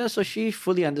lawyer, so she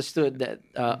fully understood that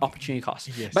opportunity cost.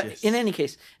 Yes, but yes. In any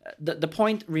case, the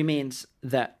point remains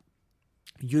that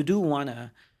you do want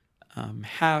to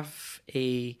have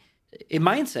a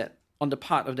mindset on the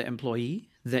part of the employee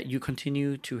that you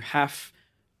continue to have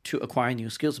to acquire new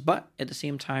skills, but at the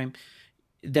same time,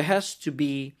 there has to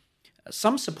be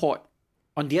some support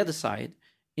on the other side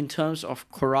in terms of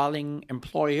corralling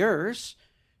employers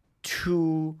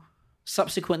to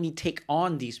subsequently take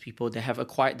on these people that have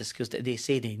acquired the skills that they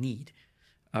say they need,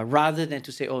 rather than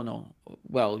to say, oh no,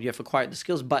 well, you have acquired the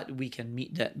skills, but we can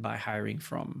meet that by hiring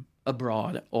from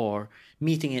abroad or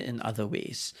meeting it in other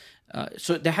ways.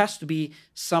 So there has to be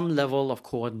some level of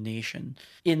coordination.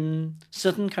 In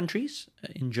certain countries,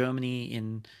 in Germany,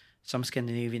 in some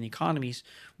Scandinavian economies,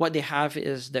 what they have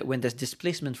is that when there's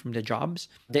displacement from their jobs,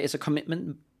 there is a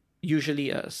commitment,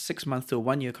 usually a 6-month to a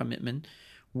 1-year commitment,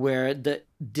 where the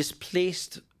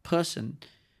displaced person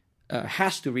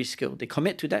has to reskill. They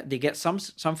commit to that. They get some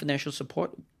financial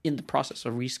support in the process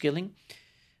of reskilling,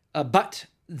 but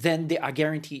then they are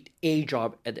guaranteed a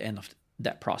job at the end of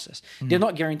that process. They're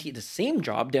not guaranteed the same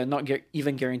job. They're not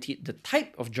even guaranteed the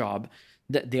type of job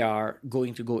that they are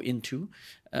going to go into,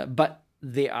 but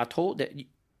they are told that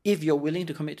if you're willing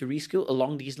to commit to reskill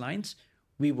along these lines,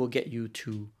 we will get you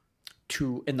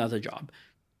to another job.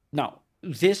 Now,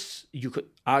 this, you could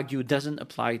argue, doesn't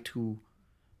apply to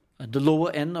the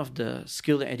lower end of the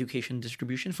skill and education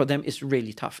distribution. For them, it's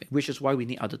really tough, which is why we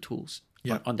need other tools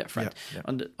on that front.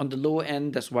 On the lower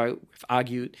end, that's why we've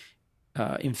argued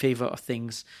in favor of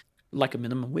things like a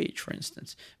minimum wage, for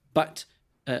instance. But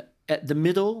at the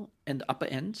middle and the upper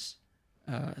ends,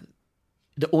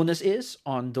 the onus is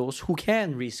on those who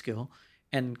can reskill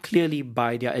and clearly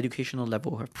by their educational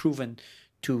level have proven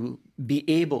to be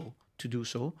able to do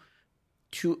so,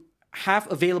 to have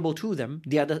available to them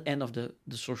the other end of the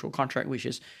social contract, which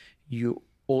is you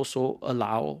also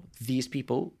allow these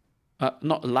people,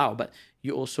 not allow, but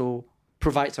you also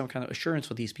provide some kind of assurance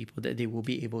for these people that they will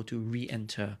be able to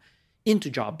re-enter into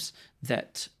jobs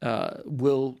that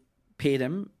will pay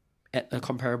them at a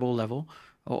comparable level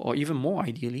or even more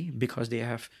ideally because they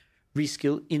have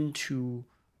reskilled into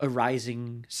a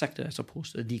rising sector as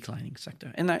opposed to a declining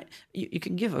sector. And you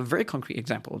can give a very concrete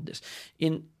example of this.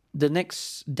 In the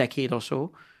next decade or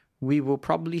so, we will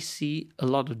probably see a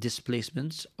lot of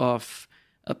displacements of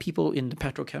people in the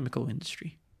petrochemical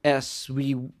industry as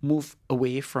we move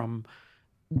away from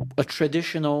a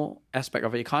traditional aspect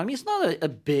of our economy. It's not a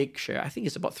big share. I think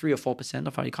it's about 3 or 4%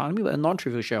 of our economy, but a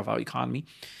non-trivial share of our economy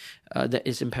that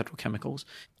is in petrochemicals.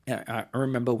 I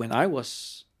remember when I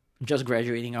was just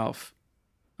graduating out of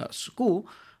school,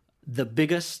 the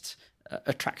biggest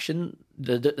attraction,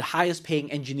 the highest paying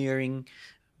engineering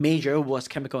major was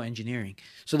chemical engineering.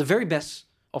 So the very best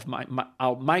of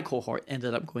my cohort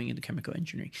ended up going into chemical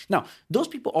engineering. Now, those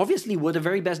people obviously were the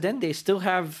very best then. They still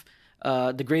have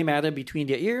the gray matter between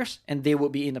their ears, and they will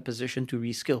be in a position to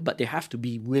reskill, but they have to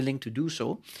be willing to do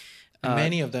so.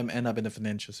 Many of them end up in the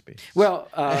financial space. Well,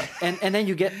 and then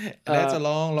you get... that's a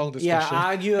long discussion.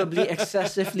 Yeah, arguably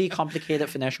excessively complicated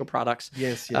financial products.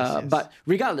 Yes. But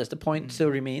regardless, the point still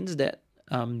remains that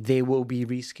they will be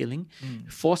reskilling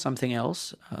for something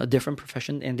else, a different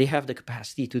profession, and they have the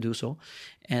capacity to do so.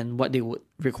 And what they would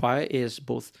require is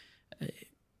both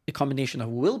a combination of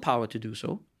willpower to do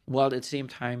so, while at the same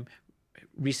time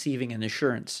receiving an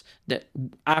assurance that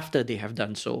after they have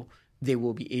done so, they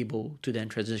will be able to then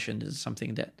transition into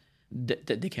something that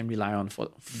they can rely on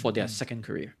for their second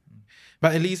career.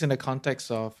 But at least in the context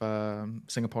of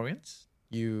Singaporeans,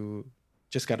 you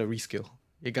just got to reskill.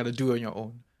 You got to do it on your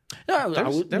own. No,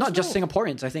 not just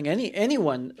Singaporeans. I think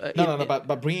anyone.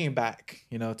 But bringing it back,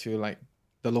 to like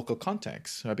the local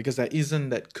context, right? Because there isn't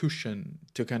that cushion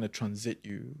to kind of transit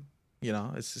you.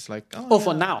 It's just like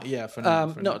for now. Yeah, for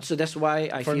now. No, so that's why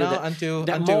I feel that until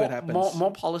more, it happens.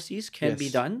 More policies can be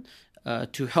done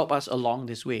to help us along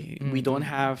this way. We don't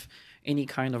have any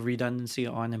kind of redundancy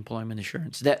on employment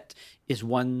insurance. That is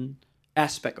one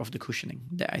aspect of the cushioning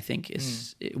that I think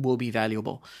it will be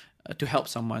valuable to help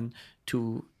someone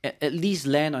to at least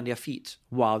land on their feet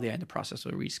while they're in the process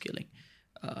of reskilling.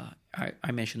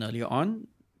 I mentioned earlier on,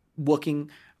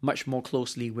 working much more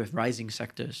closely with rising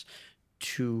sectors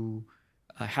to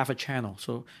have a channel.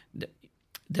 So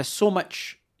there's so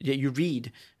much that you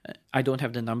read. I don't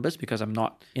have the numbers because I'm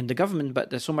not in the government, but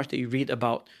there's so much that you read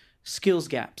about skills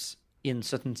gaps in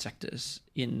certain sectors,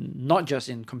 in not just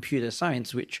in computer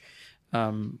science, which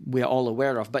we are all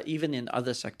aware of, but even in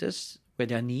other sectors where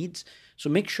there are needs. So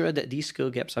make sure that these skill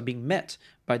gaps are being met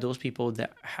by those people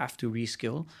that have to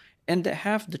reskill and that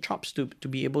have the chops to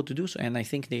be able to do so. And I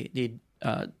think the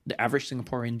average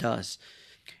Singaporean does.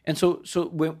 And so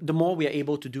the more we are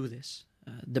able to do this,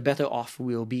 the better off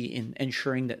we'll be in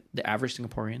ensuring that the average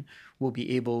Singaporean will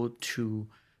be able to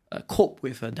cope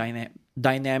with a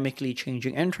dynamically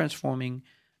changing and transforming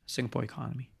Singapore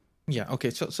economy. Yeah,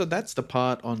 okay. So that's the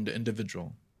part on the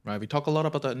individual, right? We talk a lot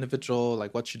about the individual,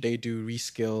 like what should they do,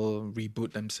 reskill,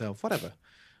 reboot themselves, whatever,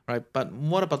 right? But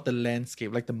what about the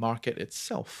landscape, like the market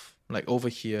itself? Like over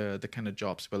here, the kind of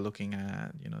jobs we're looking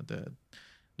at,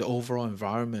 the overall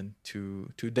environment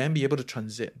to then be able to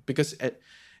transit, because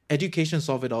education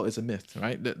solve it all is a myth,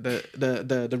 right?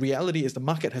 The reality is the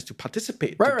market has to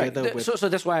participate together with. So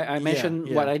that's why I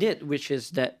mentioned what I did, which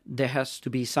is that there has to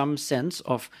be some sense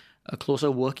of a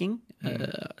closer working.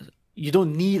 You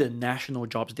don't need a national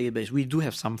jobs database. We do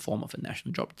have some form of a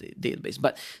national job database,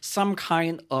 but some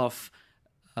kind of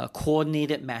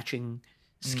coordinated matching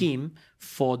scheme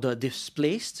for the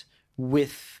displaced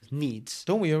with needs.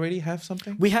 Don't we already have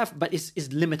something? We have, but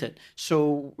it's limited.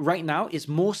 So right now it's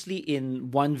mostly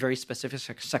in one very specific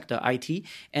sector, IT,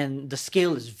 and the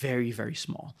scale is very, very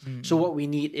small. So what we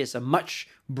need is a much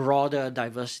broader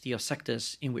diversity of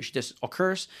sectors in which this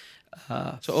occurs.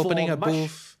 So opening a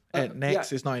booth at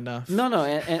next is not enough. No,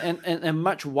 and a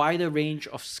much wider range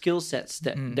of skill sets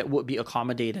that would be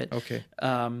accommodated. Okay.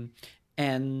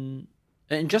 And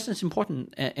just as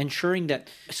important, ensuring that.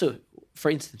 So, for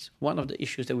instance, one of the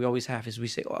issues that we always have is we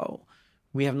say, "Oh,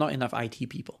 we have not enough IT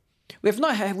people." We have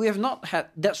not had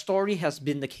that story has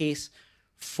been the case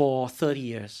for 30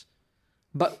 years.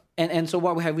 But and so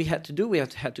what we had to do, we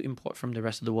have had to import from the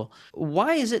rest of the world.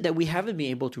 Why is it that we haven't been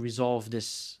able to resolve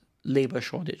this labor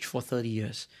shortage for 30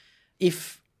 years?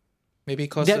 If maybe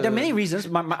because there are many reasons.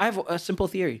 I have a simple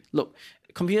theory. Look,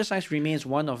 computer science remains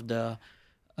one of the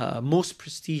most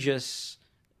prestigious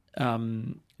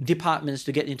departments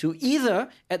to get into, either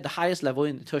at the highest level,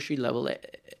 in the tertiary level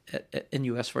in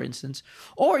US, for instance,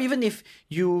 or even if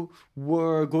you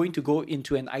were going to go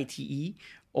into an ITE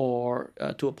or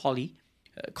to a poly.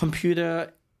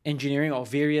 Computer engineering or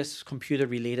various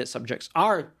computer-related subjects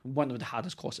are one of the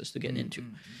hardest courses to get into.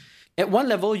 At one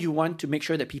level, you want to make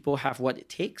sure that people have what it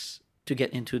takes to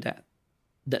get into that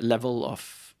level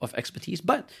of expertise.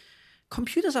 But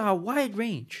computers are a wide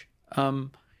range.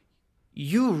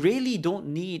 You really don't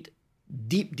need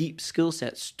deep skill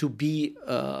sets to be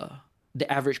the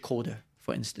average coder,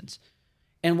 for instance.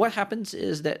 And what happens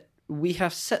is that we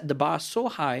have set the bar so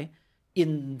high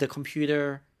in the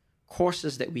computer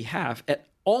courses that we have at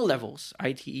all levels,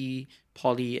 ITE,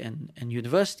 poly, and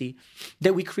university,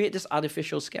 that we create this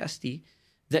artificial scarcity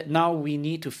that now we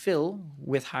need to fill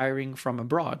with hiring from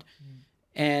abroad.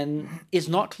 And it's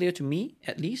not clear to me,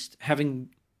 at least,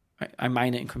 I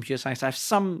minor in computer science, I have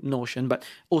some notion, but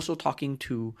also talking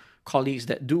to colleagues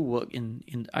that do work in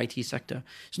the IT sector,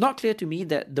 it's not clear to me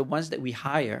that the ones that we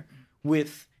hire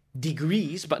with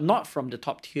degrees, but not from the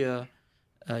top tier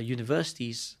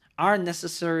universities, are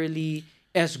necessarily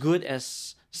as good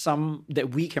as some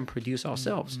that we can produce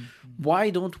ourselves.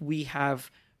 Why don't we have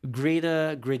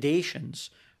greater gradations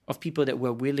of people that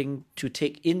we're willing to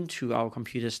take into our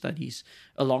computer studies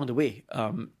along the way,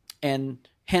 and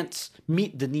hence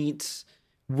meet the needs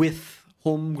with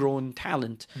homegrown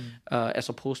talent, as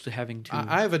opposed to having to...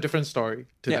 I have a different story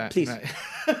to that. Please.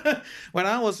 Right? When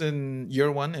I was in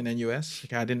year one in NUS,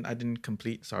 okay, I didn't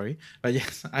complete, sorry. But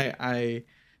yes, I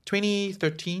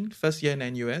 2013, first year in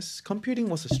NUS, computing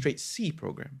was a straight C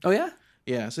program. Oh, yeah?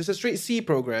 Yeah, so it's a straight C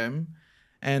program.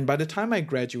 And by the time I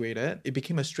graduated, it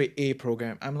became a straight A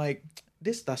program. I'm like,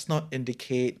 this does not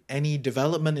indicate any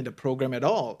development in the program at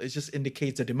all. It just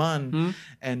indicates the demand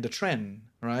and the trend,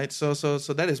 right? So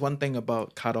that is one thing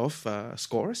about cutoff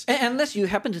scores. Unless you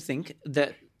happen to think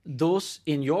that those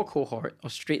in your cohort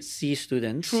of straight C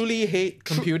students... truly hate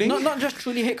computing? Not just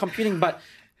truly hate computing, but...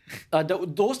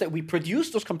 those that we produce,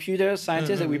 those computer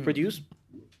scientists that we produce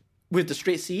with the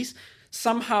straight C's,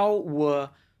 somehow were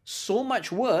so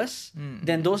much worse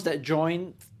than those that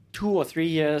joined 2 or 3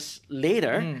 years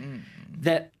later,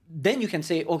 that then you can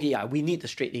say, okay, yeah, we need the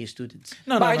straight A students.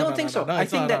 But I don't think so. I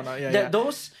think that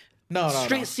those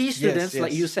straight C students,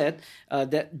 like you said,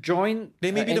 that join...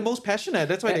 They may be the most passionate.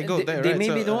 That's why they go there, They right? may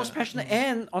be the most passionate.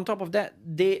 And on top of that,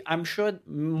 I'm sure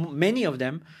many of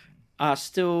them are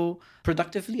still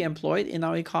productively employed in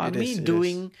our economy,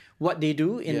 doing what they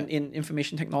do in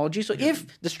information technology. So if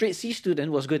the straight C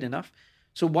student was good enough,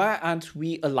 so why aren't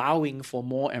we allowing for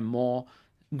more and more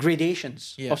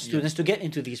gradations of students to get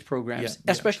into these programs,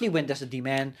 especially when there's a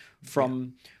demand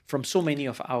from so many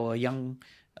of our young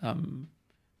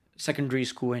secondary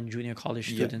school and junior college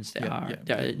students that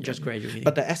are just graduating.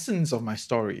 But the essence of my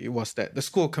story was that the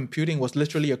School of Computing was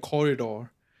literally a corridor.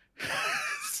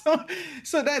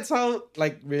 So that's how,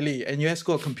 like, really, NUS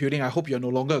School of Computing, I hope you're no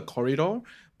longer a corridor,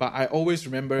 but I always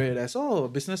remember it as,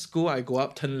 business school, I go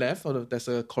up, turn left, or there's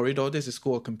a corridor, this is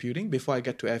School of Computing, before I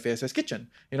get to FASS Kitchen,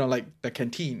 like the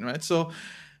canteen, right? So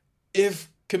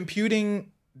if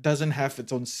computing doesn't have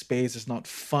its own space, it's not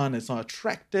fun, it's not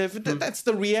attractive, that's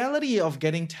the reality of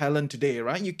getting talent today,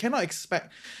 right? You cannot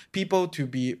expect people to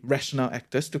be rational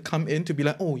actors to come in to be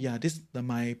like, oh yeah, this is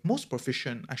my most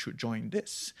proficient, I should join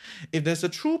this. If there's a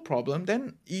true problem,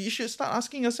 then you should start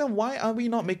asking yourself, why are we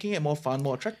not making it more fun,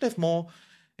 more attractive, more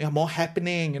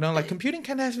happening? Like computing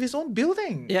can have its own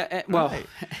building. Yeah, right.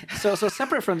 so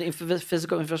separate from the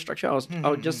physical infrastructure, I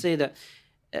would just say that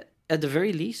at the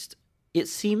very least, it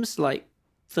seems like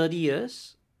 30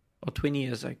 years or 20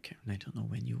 years, I don't know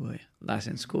when you were last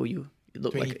in school, you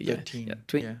look like...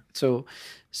 2013.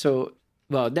 So,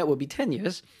 well, that would be 10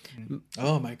 years.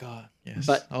 Oh my God, yes.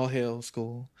 But all hail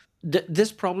school.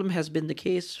 This problem has been the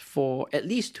case for at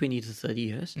least 20 to 30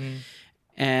 years.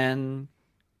 And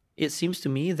it seems to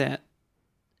me that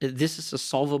this is a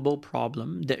solvable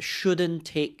problem that shouldn't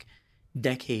take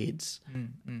decades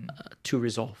to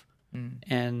resolve.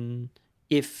 And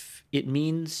if it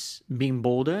means being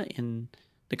bolder in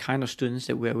the kind of students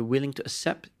that we are willing to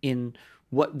accept in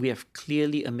what we have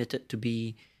clearly admitted to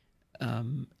be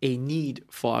a need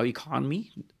for our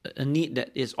economy, a need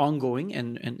that is ongoing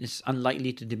and is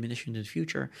unlikely to diminish in the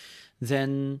future,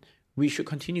 then we should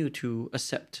continue to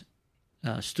accept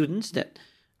students that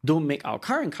don't make our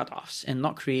current cutoffs and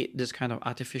not create this kind of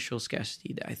artificial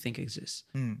scarcity that I think exists.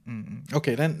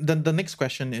 Okay, then the next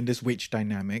question in this wage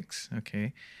dynamics,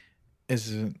 okay,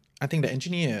 is I think the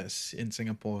engineers in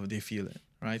Singapore, they feel it,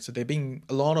 right? So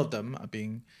a lot of them are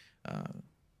being,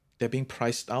 they're being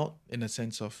priced out in a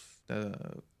sense of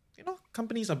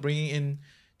companies are bringing in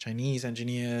Chinese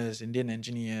engineers, Indian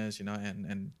engineers,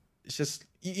 and it's just,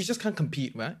 you just can't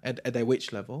compete, right, at their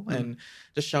wage level. And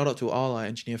just shout out to all our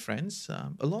engineer friends.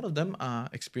 A lot of them are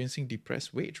experiencing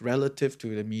depressed wage relative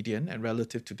to the median and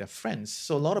relative to their friends.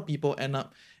 So a lot of people end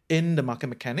up in the market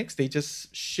mechanics. They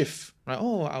just shift, right?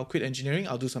 Oh, I'll quit engineering,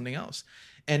 I'll do something else.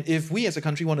 And if we as a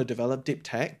country want to develop deep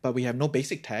tech, but we have no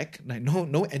basic tech, like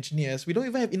no engineers, we don't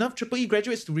even have enough EE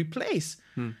graduates to replace.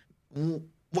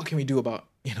 What can we do about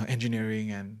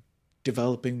engineering and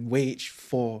developing wage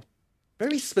for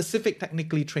very specific,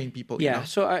 technically trained people? Yeah,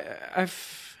 so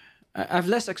I've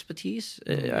less expertise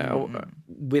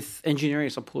with engineering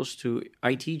as opposed to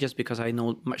IT, just because I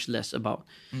know much less about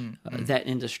that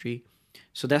industry.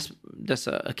 So that's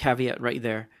a caveat right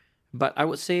there. But I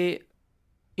would say,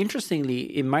 interestingly,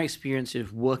 in my experience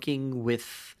of working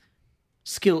with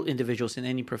skilled individuals in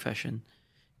any profession,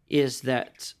 is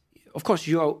that, of course,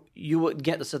 you would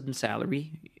get a certain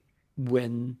salary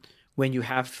when you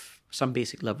have some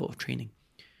basic level of training.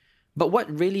 But what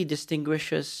really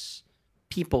distinguishes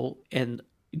people and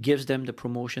gives them the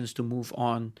promotions to move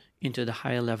on into the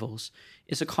higher levels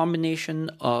is a combination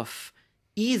of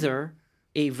either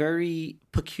a very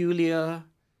peculiar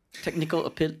technical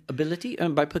ability,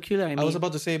 and by peculiar I mean... I was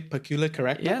about to say peculiar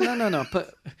character. Yeah, no. No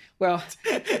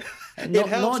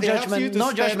judgment.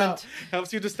 No judgment.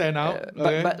 Helps you to stand out.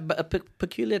 But a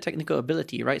peculiar technical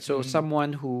ability, right? So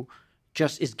someone who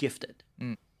just is gifted.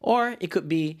 Or it could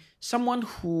be someone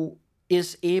who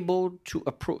is able to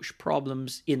approach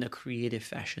problems in a creative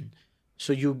fashion.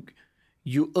 So you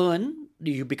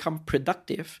become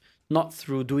productive not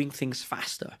through doing things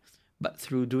faster, but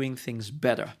through doing things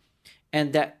better.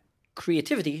 And that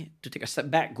creativity, to take a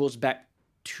step back, goes back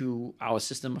to our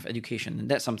system of education. And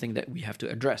that's something that we have to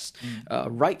address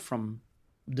right from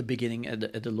the beginning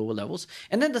at the lower levels.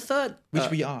 And then the third... Which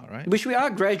we are, right? Which we are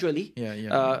gradually.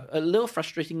 Yeah. A little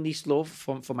frustratingly slow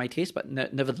for my taste, but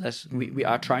nevertheless, we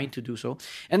are trying to do so.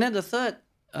 And then the third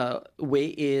way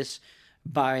is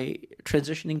by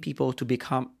transitioning people to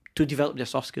develop their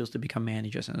soft skills to become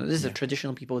managers. And this is the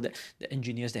traditional people, the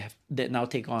engineers that now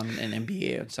take on an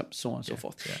MBA and so on and so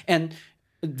forth. Yeah. And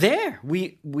there,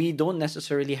 we don't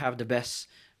necessarily have the best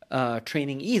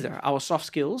training either. Our soft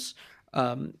skills...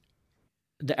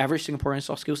 the average Singaporean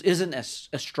soft skills isn't as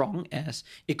strong as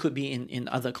it could be in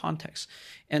other contexts.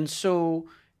 And so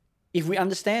if we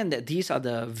understand that these are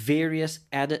the various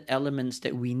added elements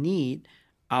that we need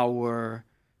our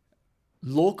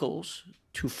locals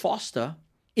to foster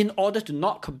in order to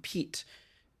not compete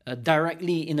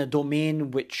directly in a domain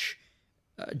which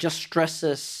just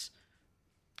stresses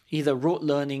either rote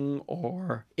learning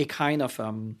or a kind of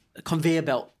conveyor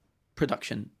belt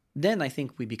production, then I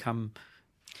think we become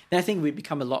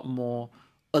a lot more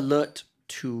alert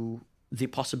to the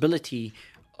possibility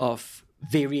of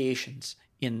variations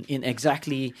in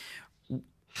exactly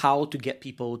how to get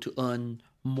people to earn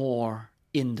more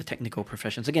in the technical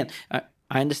professions. Again,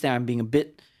 I understand I'm being a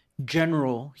bit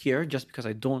general here just because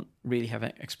I don't really have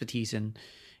expertise in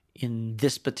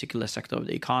this particular sector of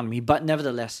the economy. But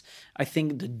nevertheless, I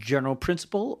think the general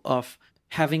principle of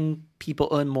having people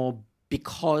earn more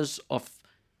because of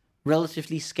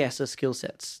relatively scarcer skill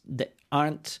sets that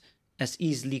aren't as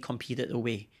easily competed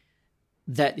away,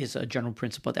 that is a general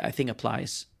principle that I think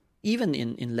applies even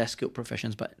in less skilled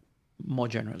professions, but more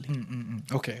generally.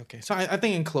 Okay. So I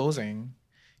think in closing,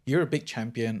 you're a big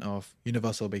champion of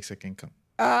universal basic income.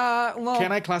 Well,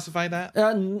 can I classify that?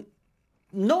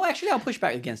 No, actually, I'll push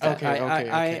back against that.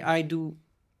 Okay. I do.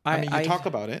 You talk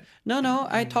about it. No.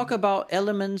 I talk about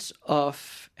elements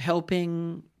of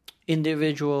helping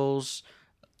individuals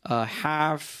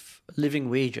have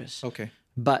living wages. Okay.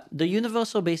 But the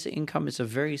universal basic income is a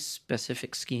very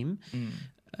specific scheme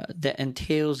that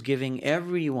entails giving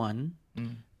everyone,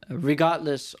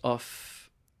 regardless of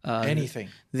anything,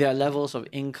 their levels of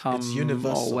income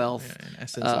or wealth, in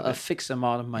essence a fixed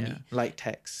amount of money. Like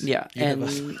tax. Yeah,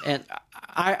 and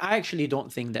I actually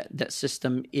don't think that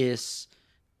system is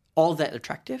all that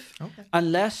attractive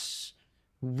unless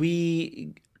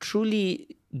we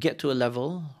truly get to a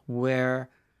level where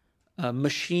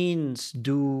machines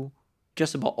do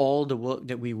just about all the work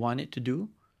that we want it to do.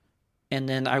 And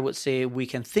then I would say we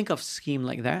can think of a scheme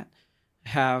like that,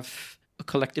 have a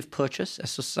collective purchase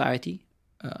as society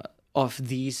of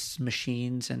these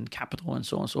machines and capital and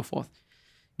so on and so forth.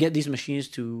 Get these machines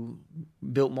to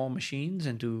build more machines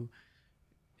and to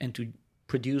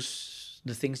produce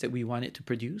the things that we want it to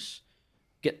produce.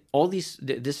 Get all these.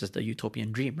 This is the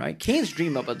utopian dream, right? Keynes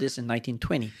dreamed about this in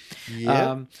 1920.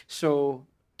 Yeah. So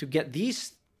to get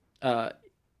these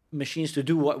machines to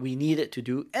do what we need it to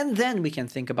do, and then we can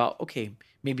think about, okay,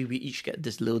 maybe we each get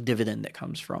this little dividend that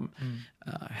comes from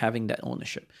having that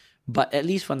ownership. But at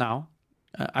least for now,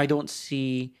 I don't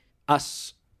see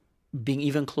us being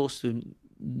even close to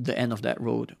the end of that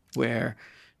road where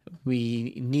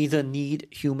we neither need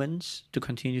humans to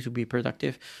continue to be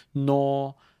productive,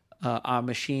 nor are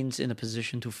machines in a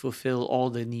position to fulfill all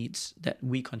the needs that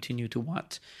we continue to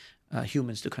want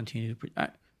humans to continue to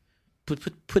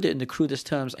put it in the crudest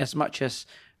terms. As much as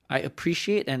I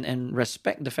appreciate and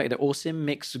respect the fact that OSIM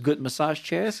makes good massage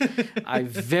chairs, I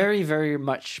very, very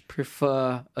much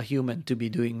prefer a human to be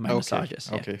doing my massages.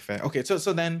 Yeah. Okay, fair. Okay,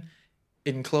 so then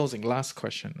in closing, last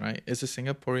question, right? Is the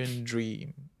Singaporean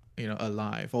dream,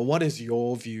 alive? Or what is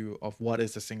your view of what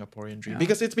is the Singaporean dream?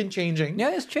 Because it's been changing. Yeah,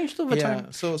 it's changed over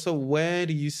time. So where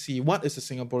do you see, what is the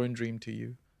Singaporean dream to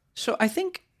you? So I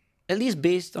think, at least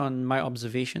based on my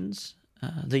observations,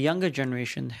 the younger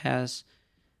generation has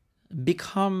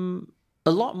become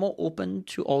a lot more open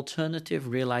to alternative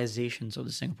realizations of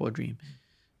the Singapore dream.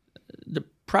 The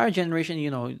prior generation,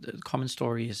 the common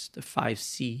story is the 5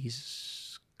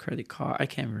 C's, credit card. I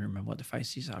can't even remember what the 5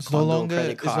 C's are. It's no longer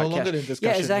in discussion.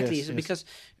 Yeah, exactly. Yes. Because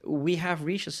we have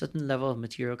reached a certain level of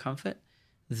material comfort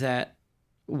that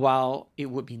while it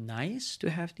would be nice to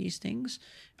have these things,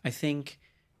 I think,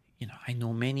 I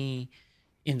know many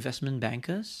investment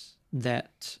bankers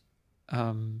that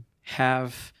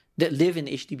that live in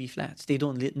HDB flats. They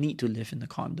don't need to live in a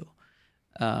condo.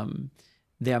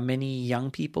 There are many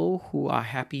young people who are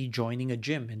happy joining a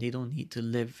gym and they don't need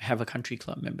to have a country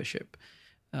club membership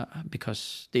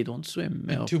because they don't swim.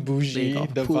 Too bougie,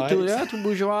 the vibes. Too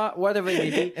bourgeois, whatever it may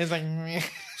be. It's like...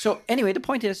 So anyway, the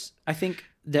point is, I think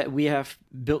that we have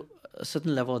built a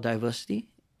certain level of diversity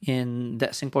in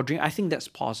that Singapore dream. I think that's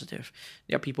positive.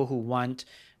 There are people who want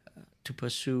to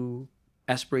pursue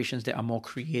aspirations that are more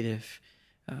creative,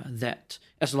 that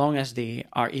as long as they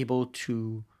are able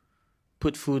to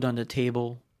put food on the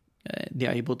table, they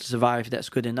are able to survive, that's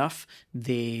good enough.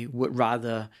 They would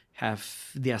rather have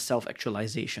their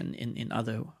self-actualization in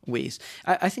other ways.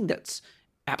 I think that's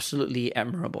absolutely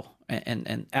admirable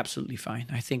and absolutely fine.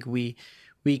 I think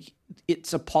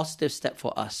it's a positive step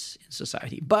for us in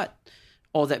society. But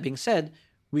all that being said,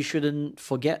 we shouldn't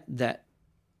forget that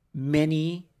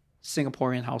many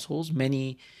Singaporean households,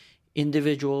 many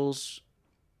individuals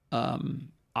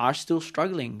are still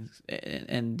struggling,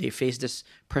 and they face this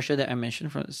pressure that I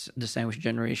mentioned from the sandwich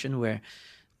generation, where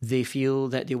they feel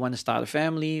that they want to start a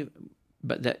family,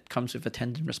 but that comes with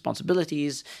attendant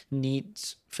responsibilities,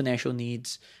 needs, financial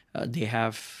needs. They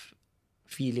have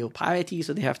filial piety,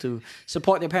 so they have to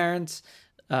support their parents.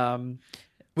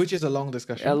 Which is a long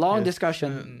discussion.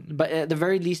 Discussion, but at the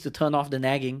very least to turn off the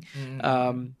nagging.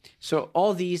 So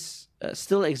all these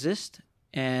still exist,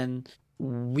 and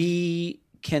we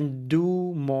can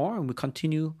do more, and we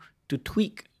continue to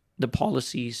tweak the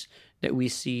policies that we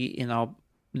see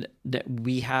that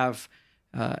we have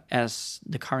as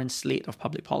the current slate of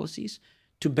public policies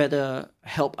to better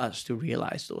help us to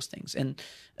realize those things. And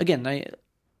again,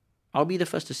 I'll be the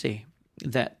first to say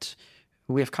that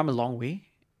we have come a long way,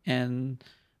 and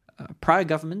prior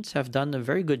governments have done a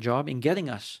very good job in getting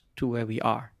us to where we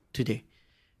are today.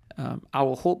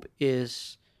 Our hope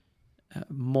is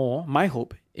my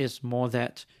hope is more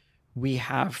that we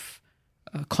have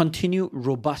continued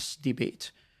robust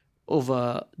debate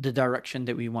over the direction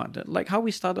that we want. Like how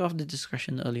we started off the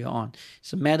discussion earlier on.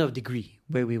 It's a matter of degree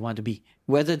where we want to be.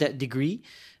 Whether that degree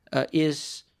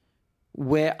is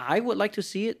where I would like to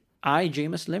see it,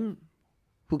 Jamus Lim,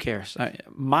 who cares?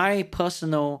 My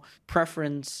personal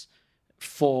preference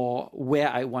for where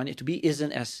I want it to be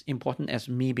isn't as important as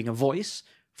me being a voice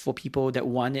for people that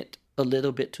want it a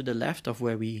little bit to the left of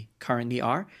where we currently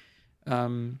are,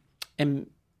 and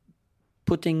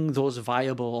putting those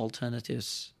viable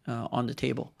alternatives on the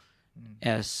table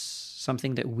as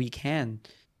something that we can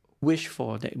wish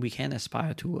for, that we can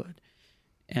aspire toward.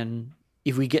 And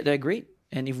if we get there, great.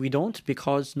 And if we don't,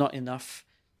 because not enough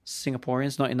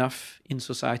Singaporeans, not enough in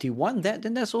society want that,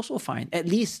 then that's also fine. At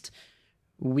least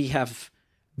we have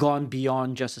gone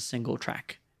beyond just a single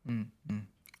track.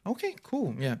 Okay,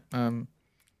 cool. Yeah.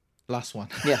 Last one.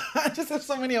 Yeah. I just have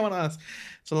so many I want to ask.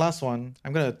 So last one,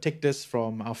 I'm going to take this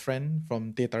from our friend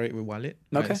from Teh Tarik with Wallet.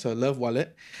 Okay. Right? So Love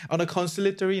Wallet. On a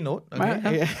conciliatory note,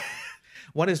 okay, Right,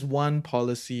 what is one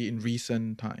policy in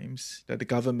recent times that the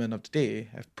government of today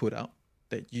have put out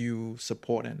that you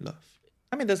support and love?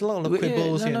 I mean, there's a lot of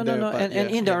quibbles here and there. No. But And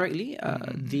indirectly,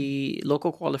 the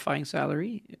local qualifying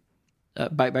salary,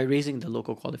 by raising the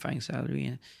local qualifying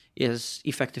salary, is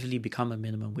effectively become a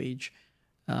minimum wage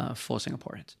for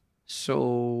Singaporeans.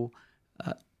 So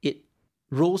it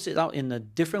rolls it out in a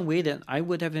different way than I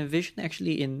would have envisioned.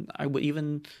 Actually, I would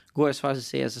even go as far as to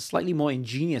say as a slightly more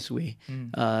ingenious way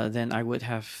than I would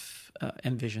have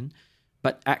envisioned.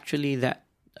 But actually, that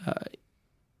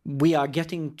we are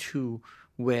getting to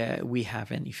where we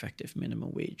have an effective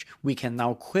minimum wage. We can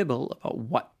now quibble about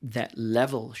what that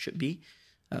level should be,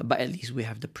 but at least we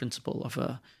have the principle of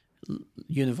a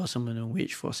universal minimum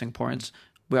wage for Singaporeans.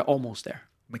 We're almost there.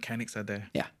 Mechanics are there.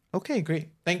 Yeah. Okay, great.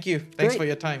 Thank you. Thanks Great. for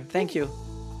your time. Thank you.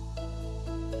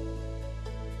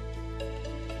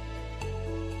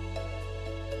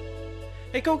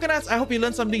 Hey Coconuts, I hope you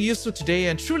learned something useful today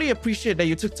and truly appreciate that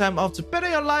you took time off to better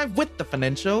your life with the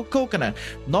Financial Coconut.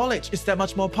 Knowledge is that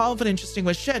much more powerful and interesting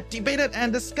when shared, debated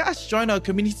and discussed. Join our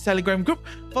community Telegram group,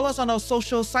 follow us on our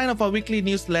socials, sign up for our weekly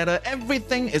newsletter.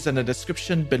 Everything is in the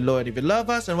description below. And if you love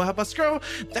us and will help us grow,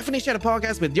 definitely share the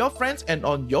podcast with your friends and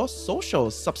on your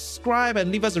socials. Subscribe and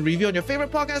leave us a review on your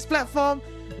favorite podcast platform.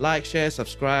 Like, share,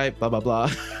 subscribe, blah, blah, blah.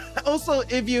 Also,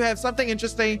 if you have something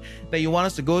interesting that you want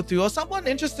us to go through or someone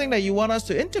interesting that you want us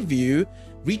to interview,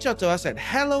 reach out to us at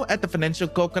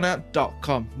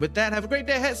hello@thefinancialcoconut.com. With that, have a great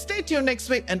day ahead. Stay tuned next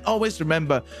week. And always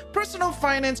remember, personal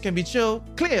finance can be chill,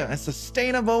 clear, and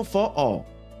sustainable for all.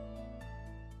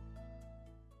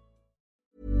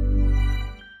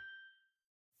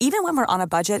 Even when we're on a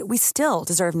budget, we still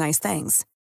deserve nice things.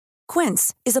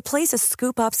 Quince is a place to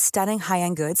scoop up stunning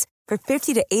high-end goods for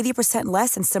 50 to 80%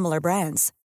 less than similar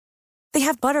brands. They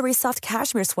have buttery soft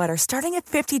cashmere sweaters starting at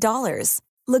 $50,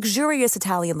 luxurious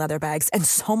Italian leather bags, and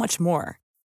so much more.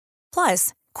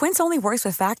 Plus, Quince only works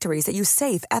with factories that use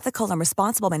safe, ethical, and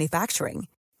responsible manufacturing.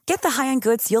 Get the high-end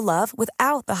goods you'll love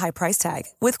without the high price tag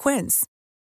with Quince.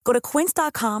 Go to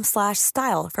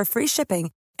quince.com/style for free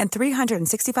shipping and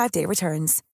 365-day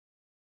returns.